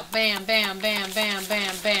 here we go. Bam, bam, bam, bam,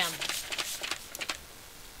 bam, bam.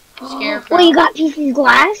 Scarecrow. What, you got pieces of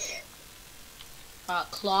glass?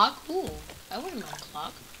 Clock. Ooh, I wouldn't mind a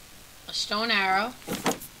clock. A stone arrow.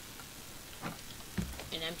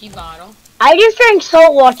 An empty bottle. I just drank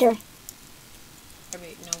salt water.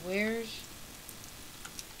 Wait, now where's...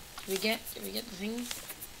 Did we get the thing?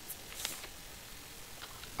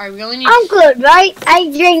 Alright, we only need... I'm good, right? I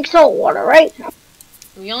drank salt water, right?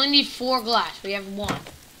 We only need 4 glass. We have 1.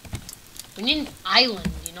 We need an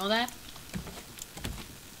island, you know that?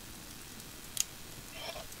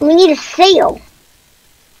 We need a sail.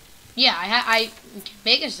 Yeah, I can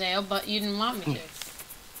make a sail, but you didn't want me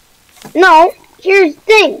to. No, here's the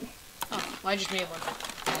thing. Oh, well, I just made one.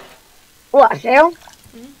 What, a sail?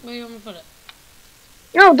 Where do you want me to put it?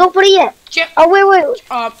 No, don't put it yet. Gem. Oh, wait.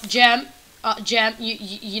 Gem,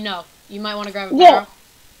 you know, you might want to grab a Yeah. barrel.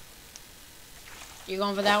 You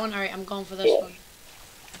going for that one? Alright, I'm going for this one.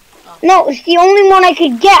 Oh. No, it's the only one I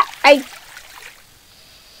could get.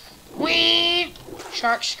 Whee!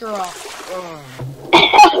 Shark, screw off. Oh.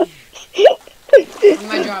 What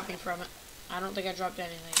am I dropping from it? I don't think I dropped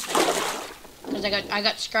anything. Because I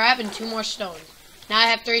got scrap and 2 more stones. Now I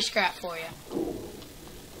have 3 scrap for you.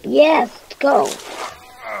 Yes, let's go.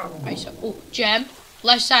 Alright, so, ooh, gem.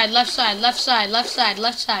 Left side, left side, left side, left side,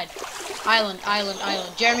 left side. Island, island,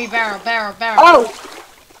 island. Jeremy, barrel, barrel, barrel.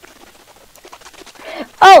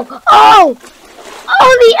 Oh,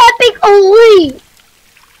 the epic elite.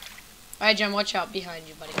 Alright, Jem, watch out behind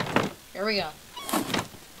you, buddy. Here we go.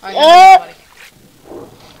 Alright, here we go, buddy.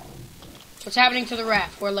 What's happening to the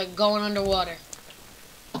raft? We're like going underwater.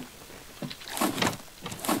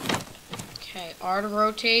 Okay, R to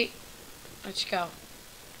rotate. Let's go.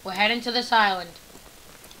 We're heading to this island.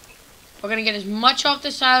 We're gonna get as much off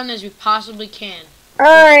this island as we possibly can.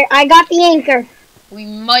 Alright, I got the anchor. We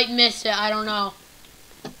might miss it. I don't know.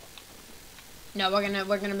 No, we're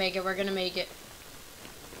gonna make it. We're gonna make it.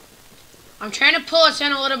 I'm trying to pull us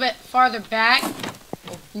in a little bit farther back.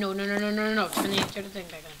 Oh, no. Turn the thing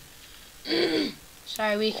back on.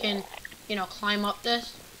 Sorry, we can, climb up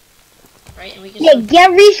this. Right, and we can... Yeah, get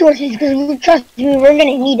resources, because trust me, we're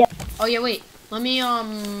gonna need it. Oh, yeah, wait. Let me,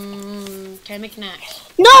 can I make an axe?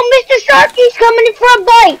 No, Mr. Sharky's coming in for a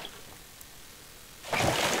bite.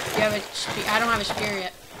 You have a I don't have a spear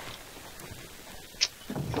yet.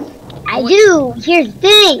 I do. Here's the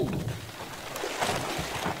thing.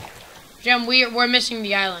 Jim, we're missing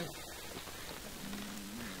the island.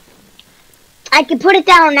 I can put it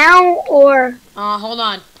down now, or... Hold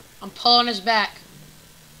on. I'm pulling us back.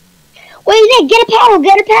 Wait, Nick, get a paddle,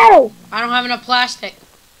 get a paddle. I don't have enough plastic.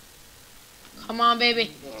 Come on,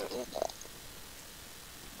 baby.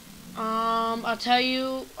 I'll tell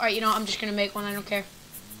you... Alright, I'm just gonna make one. I don't care.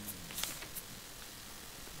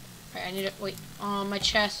 Alright, I need to... Wait. My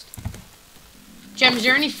chest. Jem, is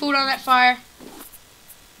there any food on that fire?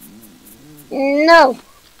 No.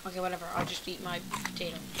 Okay, whatever. I'll just eat my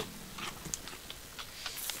potato.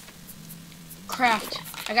 Craft.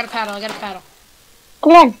 I got a paddle.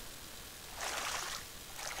 Come on.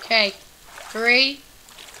 Okay. 3,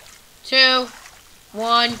 2,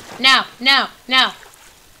 1. Now.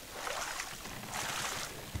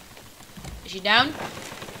 Is she down?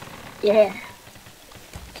 Yeah.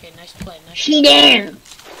 Okay, nice play. She down.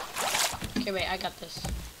 Okay, wait, I got this.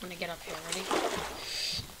 I'm gonna get up here. Ready?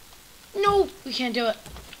 No, we can't do it.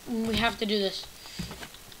 We have to do this.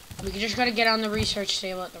 We just gotta get on the research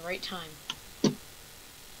table at the right time.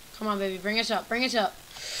 Come on, baby, bring us up.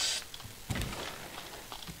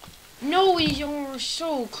 No, we're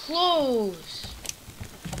so close.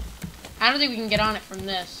 I don't think we can get on it from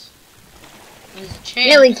this. There's a chance.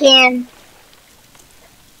 Yeah, we can.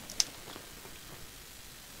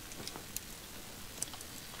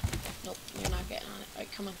 Nope, you're not getting on it.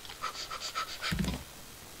 Alright, come on.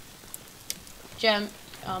 Jem,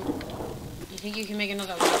 you think you can make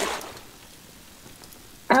another ladder?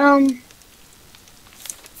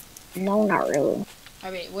 No, not really.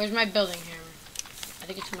 Alright, wait, where's my building hammer? I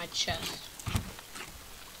think it's in my chest.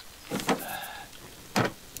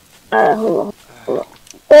 Hold up.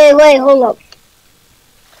 Wait, hold up.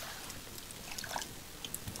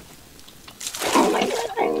 Oh my god,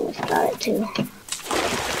 I almost got it too.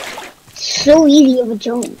 So easy of a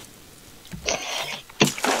jump.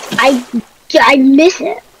 I miss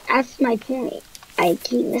it. That's my point. I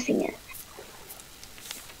keep missing it.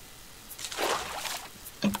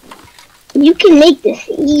 You can make this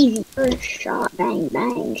easy. First shot, bang,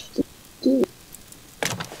 bang, ski.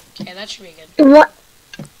 Okay, that should be good. What?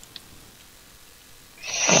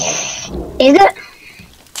 Is it?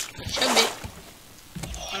 It should be.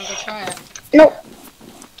 I'm gonna try it. No.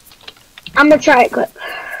 I'm gonna try it quick.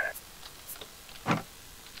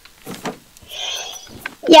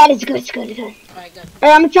 Yeah, it's good. Alright, good.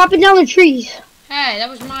 I'm chopping down the trees. Hey, that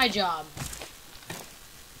was my job.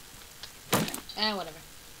 Whatever.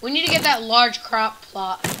 We need to get that large crop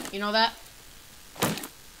plot. You know that?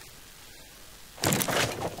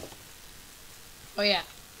 Oh, yeah.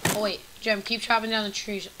 Oh, wait. Jem, keep chopping down the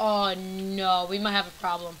trees. Oh, no. We might have a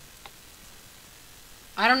problem.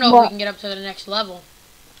 I don't know if we can get up to the next level.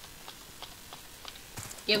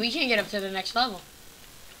 Yeah, we can't get up to the next level.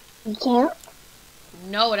 You can't?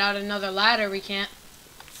 No, without another ladder, we can't.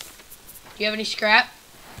 Do you have any scrap?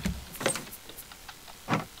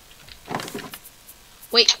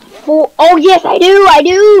 Wait. Oh, yes, I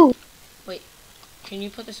do. Wait. Can you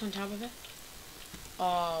put this on top of it?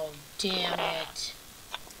 Oh, damn it.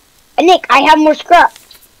 Nick, I have more scrap.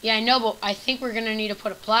 Yeah, I know, but I think we're going to need to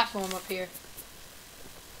put a platform up here.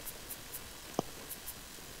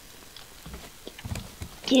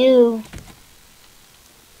 Dude.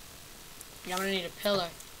 Yeah, I'm going to need a pillar.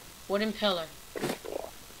 Wooden pillar.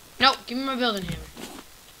 No, give me my building hammer.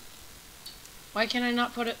 Why can I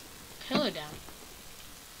not put a pillar down?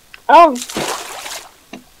 Oh.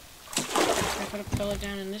 Can I put a pillar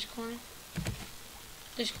down in this corner?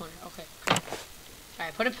 This corner, okay.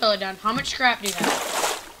 Alright, put a pillar down. How much scrap do you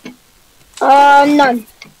have? None.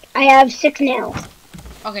 I have 6 nails.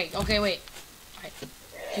 Okay, wait. Alright.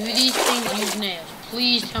 Do these things use nails?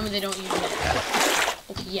 Please tell me they don't use nails.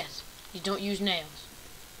 Okay, yes. These don't use nails.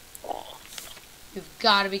 You've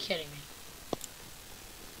got to be kidding me.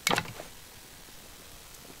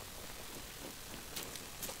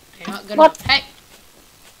 You're not good enough. Hey!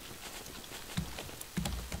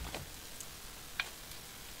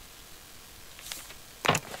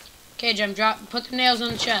 Okay, Jem, put the nails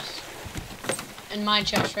on the chest. In my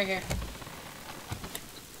chest, right here.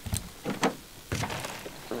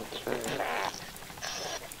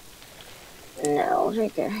 No, it's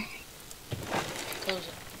right there. Close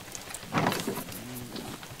it.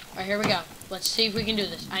 Alright, here we go. Let's see if we can do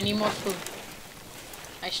this. I need more food.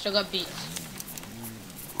 I still got beets.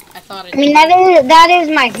 I thought I mean, that is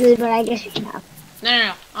my food, but I guess you can have.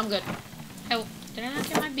 No. I'm good. Hey, did I not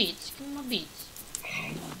get my beets? Give me my beets.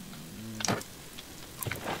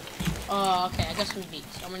 Oh, okay. I got some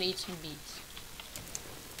beets. I'm gonna eat some beets.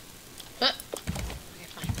 Okay,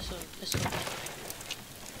 fine. This will.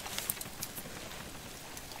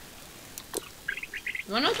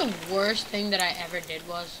 You wanna know what the worst thing that I ever did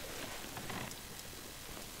was?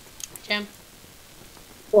 Jam?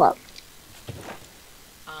 What?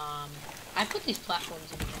 I put these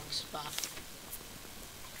platforms in the wrong spot.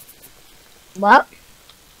 What?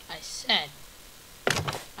 I said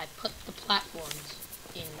I put the platforms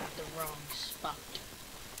in the wrong spot.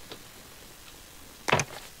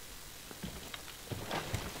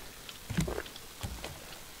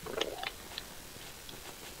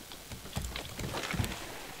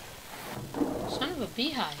 Son of a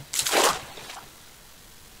beehive.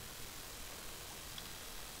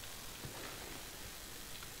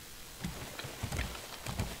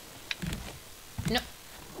 No.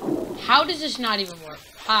 How does this not even work?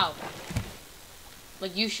 How?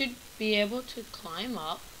 Like, you should be able to climb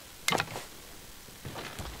up.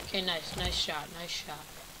 Okay, nice shot.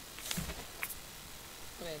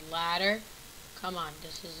 Okay, ladder. Come on,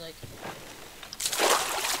 this is like...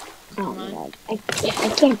 Oh my god. I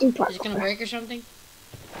can't do parkour. Is it gonna break or something?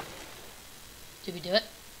 Did we do it?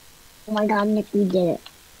 Oh my god, Nick, we did it.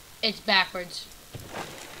 It's backwards.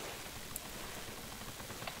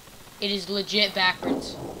 It is legit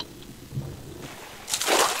backwards.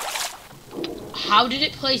 How did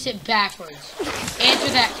it place it backwards?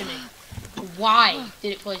 Answer that to me. Why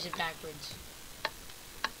did it place it backwards?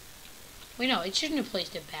 Wait, no, it shouldn't have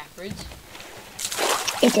placed it backwards.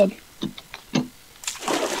 It did.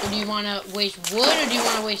 So do you want to waste wood or do you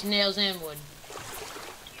want to waste nails and wood?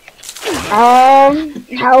 How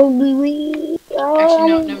do we... Actually,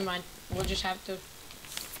 no, never mind. We'll just have to...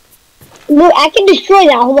 Look, I can destroy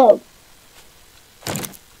that, hold on.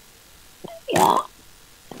 Yeah.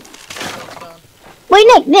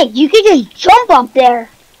 Wait, Nick, you can just jump up there.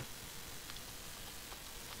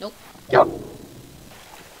 Nope.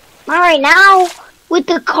 Alright, now, with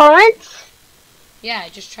the currents? Yeah, I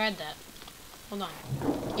just tried that. Hold on.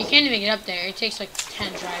 You can't even get up there. It takes like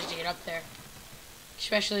 10 tries to get up there.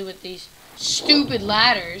 Especially with these stupid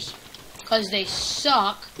ladders. Because they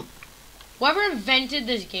suck. Whoever invented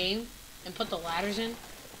this game and put the ladders in,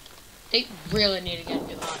 they really need to get a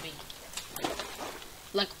new hobby.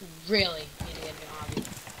 Like, really need to get a new hobby.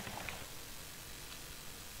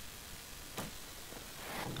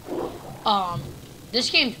 This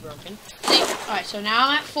game's broken. See, alright, so now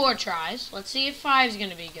I'm at 4 tries. Let's see if 5's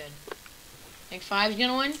gonna be good. Think 5's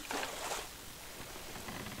gonna win?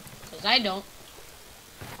 Because I don't.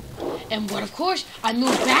 And what, of course, I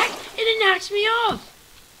move back and it knocks me off.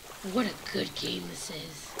 What a good game this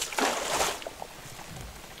is.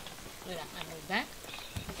 Look at that, I move back.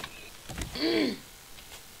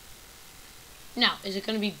 Now, is it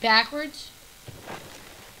going to be backwards?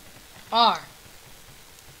 R.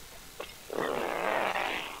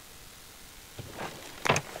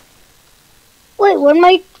 Wait, where am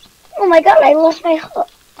I? Oh my god, I lost my hook.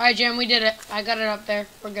 Alright, Jim, we did it. I got it up there.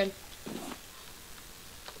 We're good.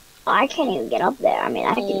 I can't even get up there. I mean,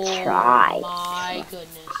 I can try. Oh my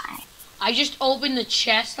goodness. I just opened the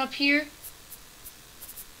chest up here.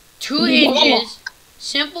 2 hinges.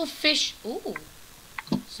 Simple fish. Ooh.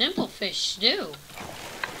 Simple fish stew.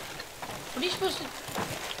 What are you supposed to...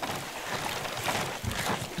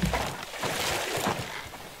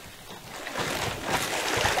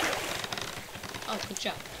 Oh, good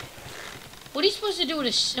job. What are you supposed to do with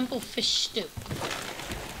a simple fish stew?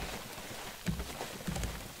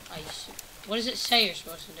 What does it say you're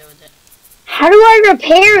supposed to do with it? How do I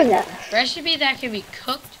repair this? Recipe that can be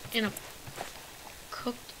cooked in a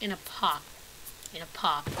pot. In a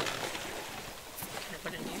pot. Can I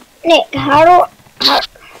put it in here? Nick, how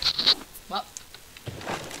What?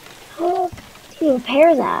 do you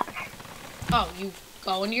repair that? Oh, you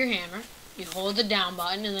go into your hammer, you hold the down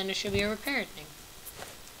button, and then there should be a repair thing.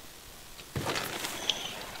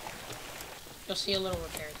 You'll see a little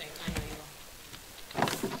repair thing. I know you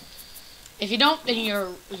will. If you don't, then you're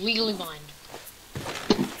legally blind.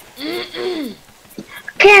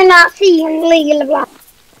 Cannot see him legally blind.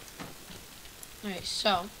 Alright,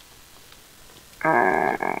 so.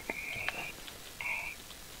 Alright,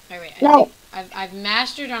 No. I've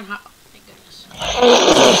mastered on how. Oh, thank goodness.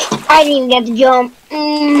 I didn't even get to jump.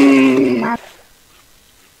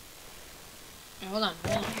 Hold on.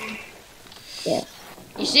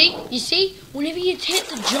 You see, whenever you hit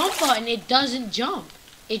the jump button, it doesn't jump.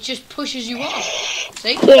 It just pushes you off.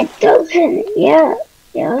 See? It doesn't. Yeah.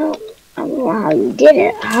 Yeah. I don't know how you did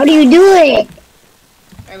it. How do you do it?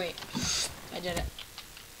 Alright, wait. I did it.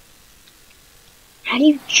 How do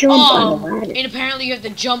you jump on the ladder? And apparently you have to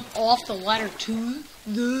jump off the ladder too.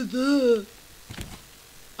 Oh,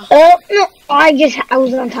 no. I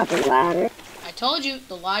was on top of the ladder. I told you,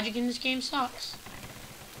 the logic in this game sucks.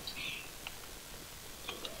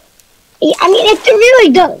 Yeah, I mean, it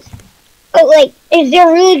really does. But, like, is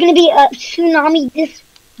there really going to be a tsunami this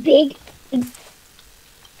big?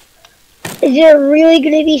 Is there really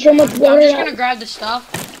going to be so much water? I'm just going to grab the stuff.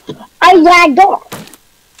 I lagged off.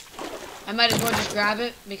 I might as well just grab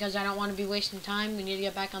it because I don't want to be wasting time. We need to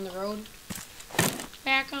get back on the road.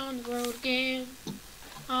 Back on the road again.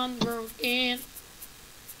 On the road again.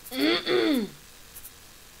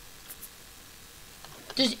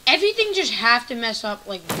 Does everything just have to mess up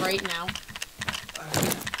like right now?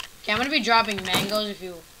 Okay, I'm gonna be dropping mangoes if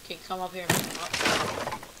you can come up here and pick them up.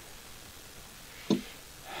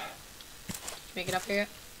 Make it up here yet?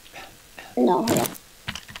 No,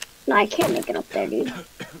 no, I can't make it up there, dude.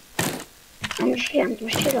 I'm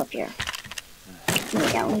shit up here.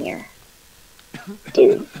 I'm down here,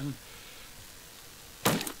 dude.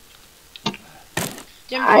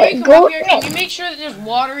 Jim, before you come up here, can you make sure that there's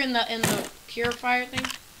water in the purifier thing?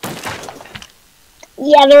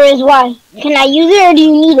 Yeah, there is. Why? Can I use it or do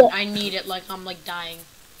you need it? I need it, like I'm like dying.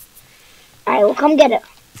 Alright, well come get it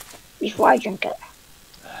before I drink it.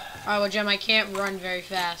 Alright, well Jim, I can't run very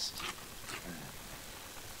fast.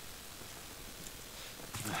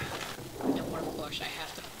 And of course I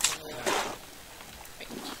have to.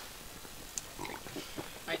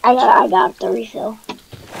 Right. I got the refill.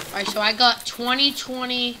 Alright, so I got 20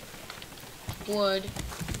 wood.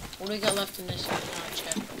 What do we got left in this one? Oh,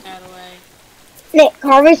 check that away. Nick,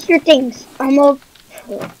 harvest your things. I'm gonna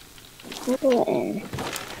put in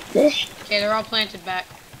this. Okay, they're all planted back.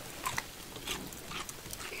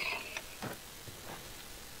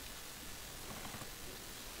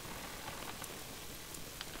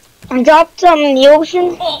 I dropped some in the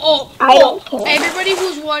ocean. I don't care. Everybody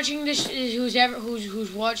who's watching this,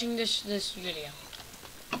 who's watching this video,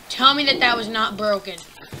 tell me that was not broken.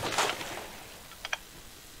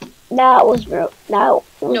 That was broke. No,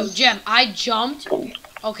 Jem, I jumped.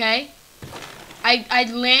 Okay.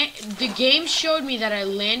 The game showed me that I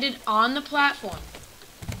landed on the platform.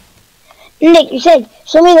 Nick, you said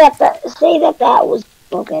show me say that was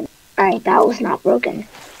broken. All right, that was not broken.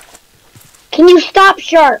 Can you stop,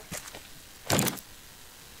 shark?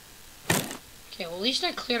 Okay, well at least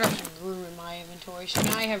I cleared up some room in my inventory, so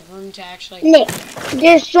now I have room to actually. Nick,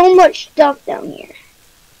 there's so much stuff down here.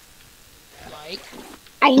 Like.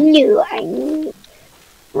 I knew.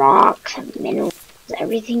 Rocks, minerals,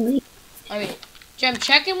 everything we... Alright, Jem,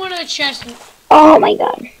 check in one of the chests. Oh my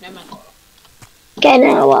god. Never mind. Okay,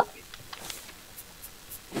 now what?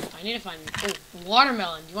 I need to find... Oh,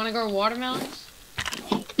 watermelon. You want to grow watermelons?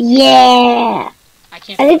 Yeah. I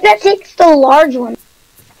can't... I think that takes the large one.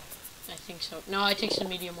 I think so. No, it takes the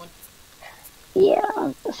medium one. Yeah, I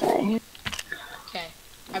was gonna say. Okay.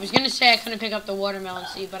 I was gonna say I couldn't pick up the watermelon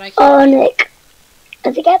seed, but I can't. Oh, Nick.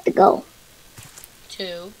 I think I have to go.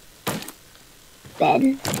 To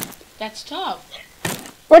bed. That's tough.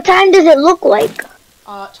 What time does it look like?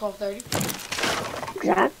 12:30.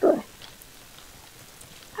 Exactly.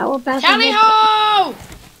 How about Tally ho!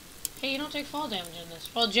 Hey, you don't take fall damage in this.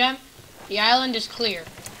 Well, Jem, the island is clear.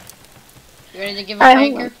 You ready to give an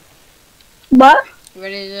anchor? What? You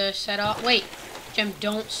ready to set off? Wait, Jem,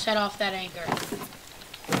 don't set off that anchor.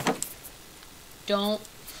 Don't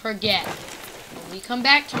forget. When we come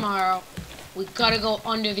back tomorrow, we gotta go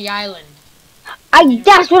under the island.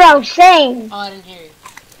 That's what I was saying. Oh, I didn't hear you.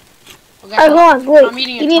 Okay, hold on, wait.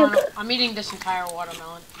 I'm eating this entire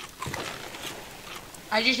watermelon.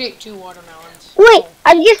 I just ate 2 watermelons. Wait,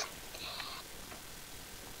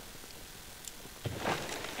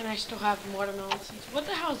 and I still have watermelon seeds. What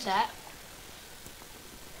the hell is that?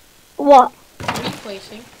 What? What are you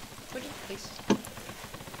placing? What are you placing?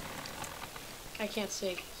 I can't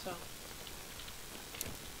see, so.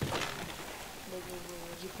 What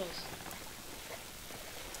did you place?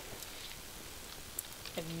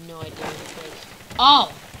 I have no idea what you placed.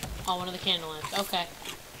 Oh! Oh, one of the candle lamps. Okay.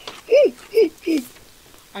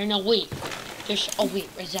 Alright, no, wait. Oh, wait.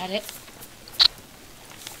 Is that it?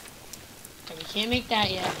 Okay, we can't make that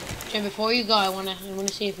yet. Jim, before you go, I wanna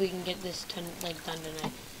see if we can get this done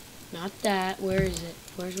tonight. Not that. Where is it?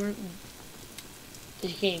 Where's where?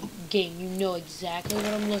 This game, you know exactly what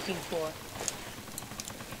I'm looking for.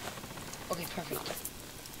 Okay, perfect.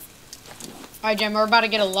 Alright, Jem, we're about to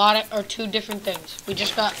get a lot of, or two different things. We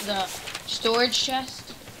just got the storage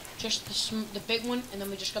chest, just the big one, and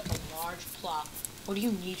then we just got the large plot. What do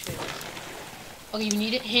you need for this? Okay, you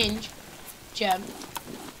need a hinge, Jem.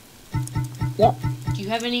 Yep. Do you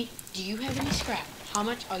have any scrap? How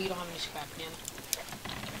much? Oh, you don't have any scrap, man.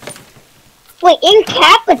 Wait,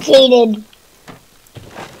 incapacitated.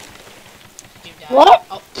 You died. What?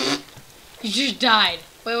 Oh, you just died.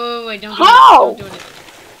 Wait, don't do How? anything. Don't do anything.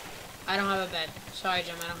 I don't have a bed. Sorry,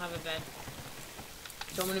 Jem, I don't have a bed.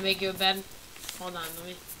 Do you want me to make you a bed? Hold on, let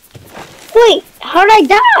me... Wait, how did I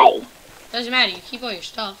die? Doesn't matter, you keep all your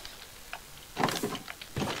stuff.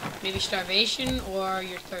 Maybe starvation or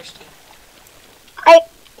you're thirsty.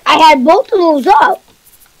 I had both of those up.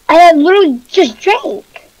 I had literally just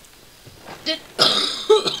drank.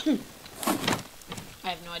 I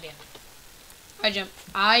have no idea. Alright, Jem,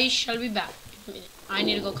 I shall be back. I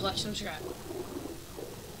need to go collect some scrap.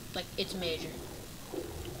 Like, it's major.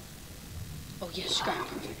 Oh, yes, scrap.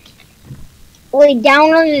 Perfect. Wait,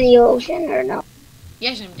 down under the ocean or no?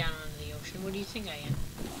 Yes, I'm down under the ocean. What do you think I am?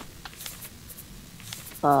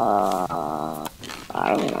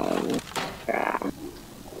 I don't know.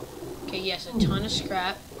 Okay, yes, a ton of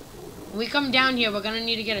scrap. When we come down here, we're gonna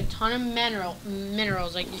need to get a ton of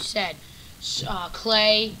minerals, like you said.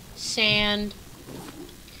 Clay, sand,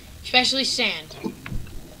 especially sand.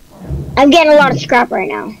 I'm getting a lot of scrap right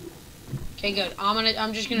now. Okay, good.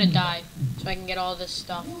 I'm just gonna die so I can get all this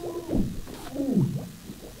stuff.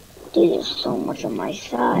 Dude, there's so much on my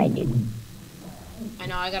side, dude. I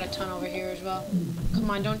know, I got a ton over here as well. Come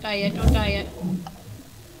on, don't die yet, don't die yet.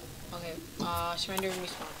 Okay, surrender and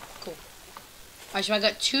respawn. Cool. Alright, so I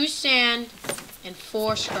got 2 sand and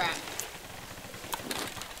 4 scrap.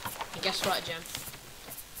 And guess what, Jem?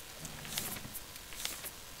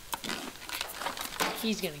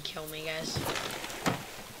 He's gonna kill me, guys.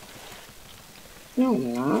 No,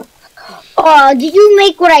 I'm not. Oh, did you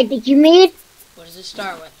make what I think you made? What does it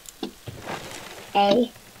start with?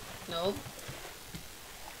 A. Nope.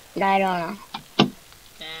 I don't know.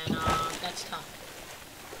 Then, that's tough.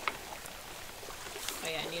 Oh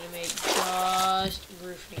yeah, I need to make just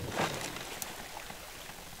roofing.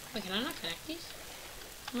 Wait, can I not connect these?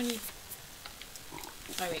 How many?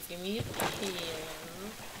 Alright, give me a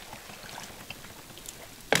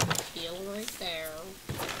peel right there.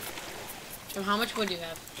 So how much wood do you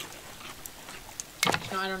have?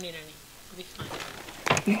 No, I don't need any. I'll be fine.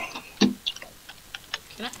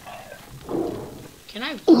 Can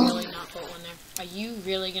I really not put one there? Are you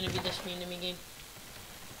really gonna be this mean to me, game?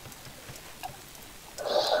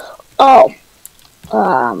 Oh.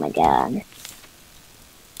 Oh my god.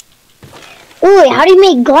 Ooh, how do you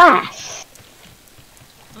make glass?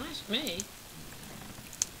 Ask me.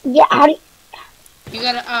 Yeah, how do you... You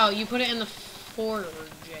gotta, oh, you put it in the forge,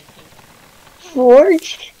 I think.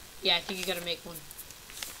 Forged? Yeah, I think you gotta make one.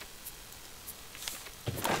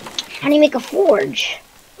 How do you make a forge?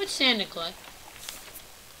 With sand and clay.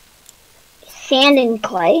 Sand and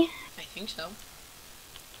clay? I think so.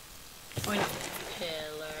 Oh, I need a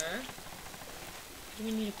pillar. Do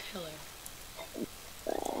we need a pillar?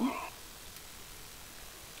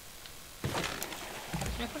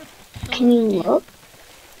 Can I put a pillar? Can you look?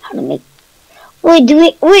 How to make... Wait,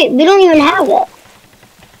 we don't even have it.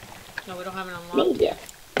 No, we don't have it unlocked yet.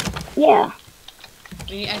 Yeah.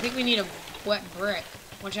 I think we need a wet brick.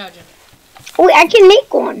 Watch out, Jem. Wait, I can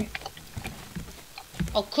make one.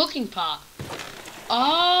 Oh, cooking pot.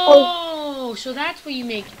 Oh, so that's what you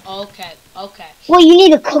make. Okay, okay. Well, you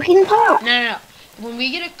need a cooking pot? No. When we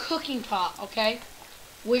get a cooking pot, okay,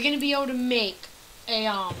 we're gonna be able to make a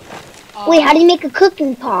Wait, how do you make a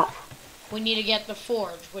cooking pot? We need to get the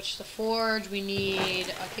forge. Which the forge we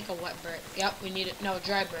need? I think a wet brick. Yep, we need it. No,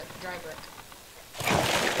 dry brick. Dry brick.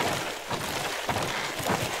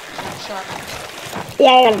 Sharp.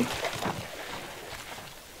 Yeah, I got him.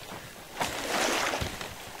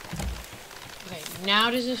 Okay, now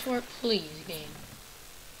does this work? Please, game.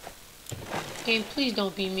 Game, please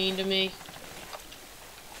don't be mean to me.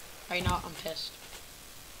 Right now, I'm pissed.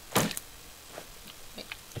 Wait.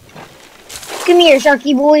 Come here,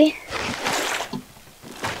 Sharky boy.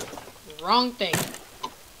 Wrong thing.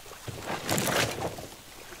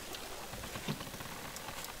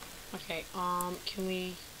 Okay, can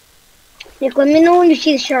we... Nick, let me know when you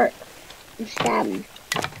see the shark. And stab him.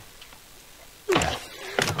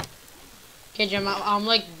 Okay, Jem, I'm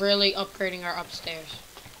like really upgrading our upstairs.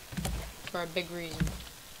 For a big reason.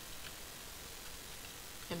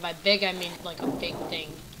 And by big, I mean like a big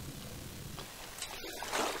thing.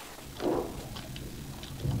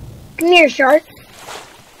 Come here, shark.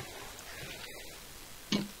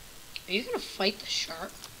 Are you gonna fight the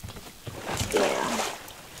shark? Yeah.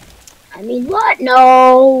 I mean, what?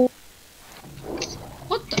 No.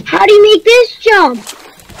 What the? How do you make this jump?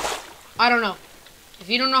 I don't know. If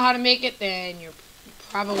you don't know how to make it, then you're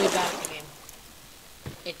probably bad at the game.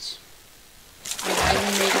 I've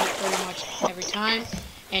been making it pretty much every time.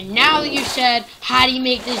 And now that you said, how do you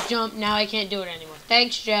make this jump? Now I can't do it anymore.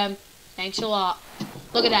 Thanks, Jem. Thanks a lot.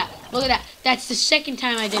 Look at that. Look at that. That's the second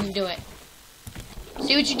time I didn't do it.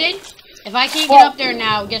 See what you did? If I can't get up there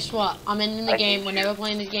now, guess what? I'm ending the game. We're never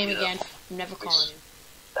playing this game again. I'm never calling you.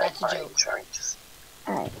 That's a joke.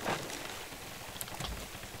 Alright.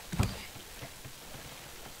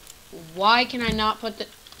 Why can I not put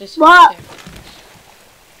this What? up there?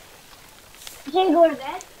 Can you go to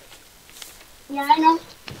bed? Yeah, I know.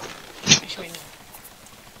 Actually,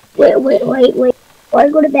 no. Wait. Before I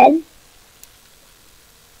go to bed.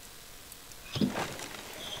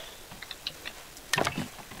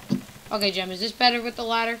 Okay, Jem, is this better with the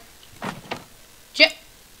ladder? Jem!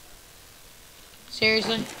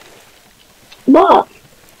 Seriously? What?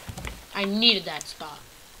 I needed that spot.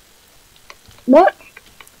 What?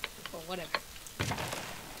 Or whatever.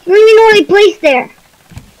 You don't even know what I placed there.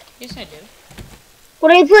 Yes, I do. What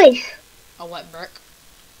did I place? A wet brick.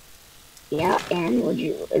 Yeah, and what?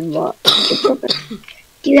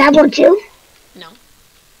 Do you have one too? No.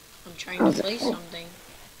 I'm trying to place something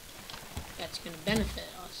that's going to benefit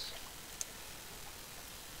us.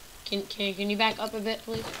 Can you back up a bit,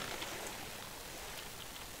 please?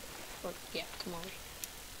 Or, yeah, come over.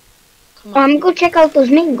 Come on. Go check out those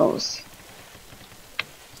mangoes.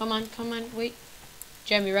 Come on, wait.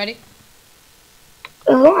 Jem, you ready?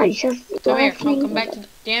 Oh, I just... Come here, come back to the...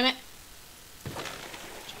 Damn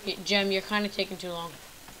it. Jem, you're kind of taking too long.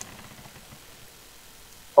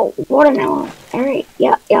 Oh, watermelon. Alright,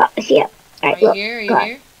 yeah, I see it. All right, Are you here? Are you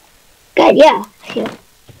here? Good, yeah. I see it.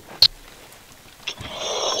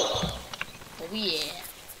 Oh yeah.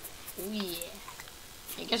 Oh yeah.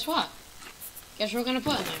 Hey, guess what? Guess we're gonna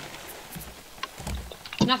put in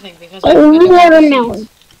there? Nothing, because I forgot to pick up the seeds.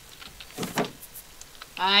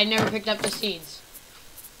 I never picked up the seeds.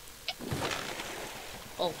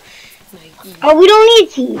 Oh, nice. Oh, we don't need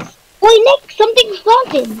seeds. Wait, Nick, something's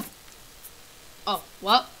planted. Oh,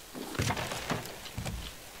 what?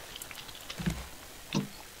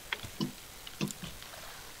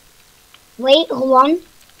 Wait, hold on.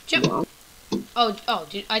 Jump. Oh,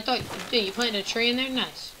 I thought, dude, you planted a tree in there?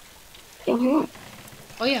 Nice. Uh-huh.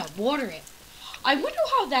 Oh yeah, water it. I wonder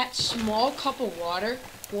how that small cup of water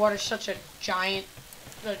waters such a giant,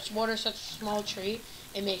 waters such a small tree.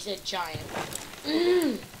 It makes it giant.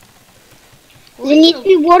 Does it need to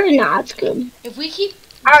be watered? Nah, it's good. If we keep...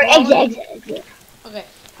 Alright, exit. Okay,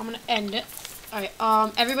 I'm gonna end it. Alright,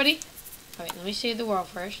 everybody. Alright, let me save the world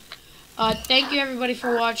first. Thank you everybody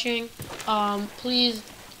for watching. Please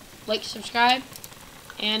like, subscribe,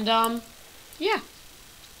 and yeah.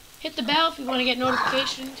 Hit the bell if you want to get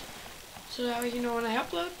notifications, so that way you know when I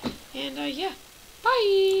upload. And yeah.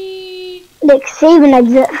 Bye! Like, save and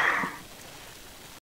exit.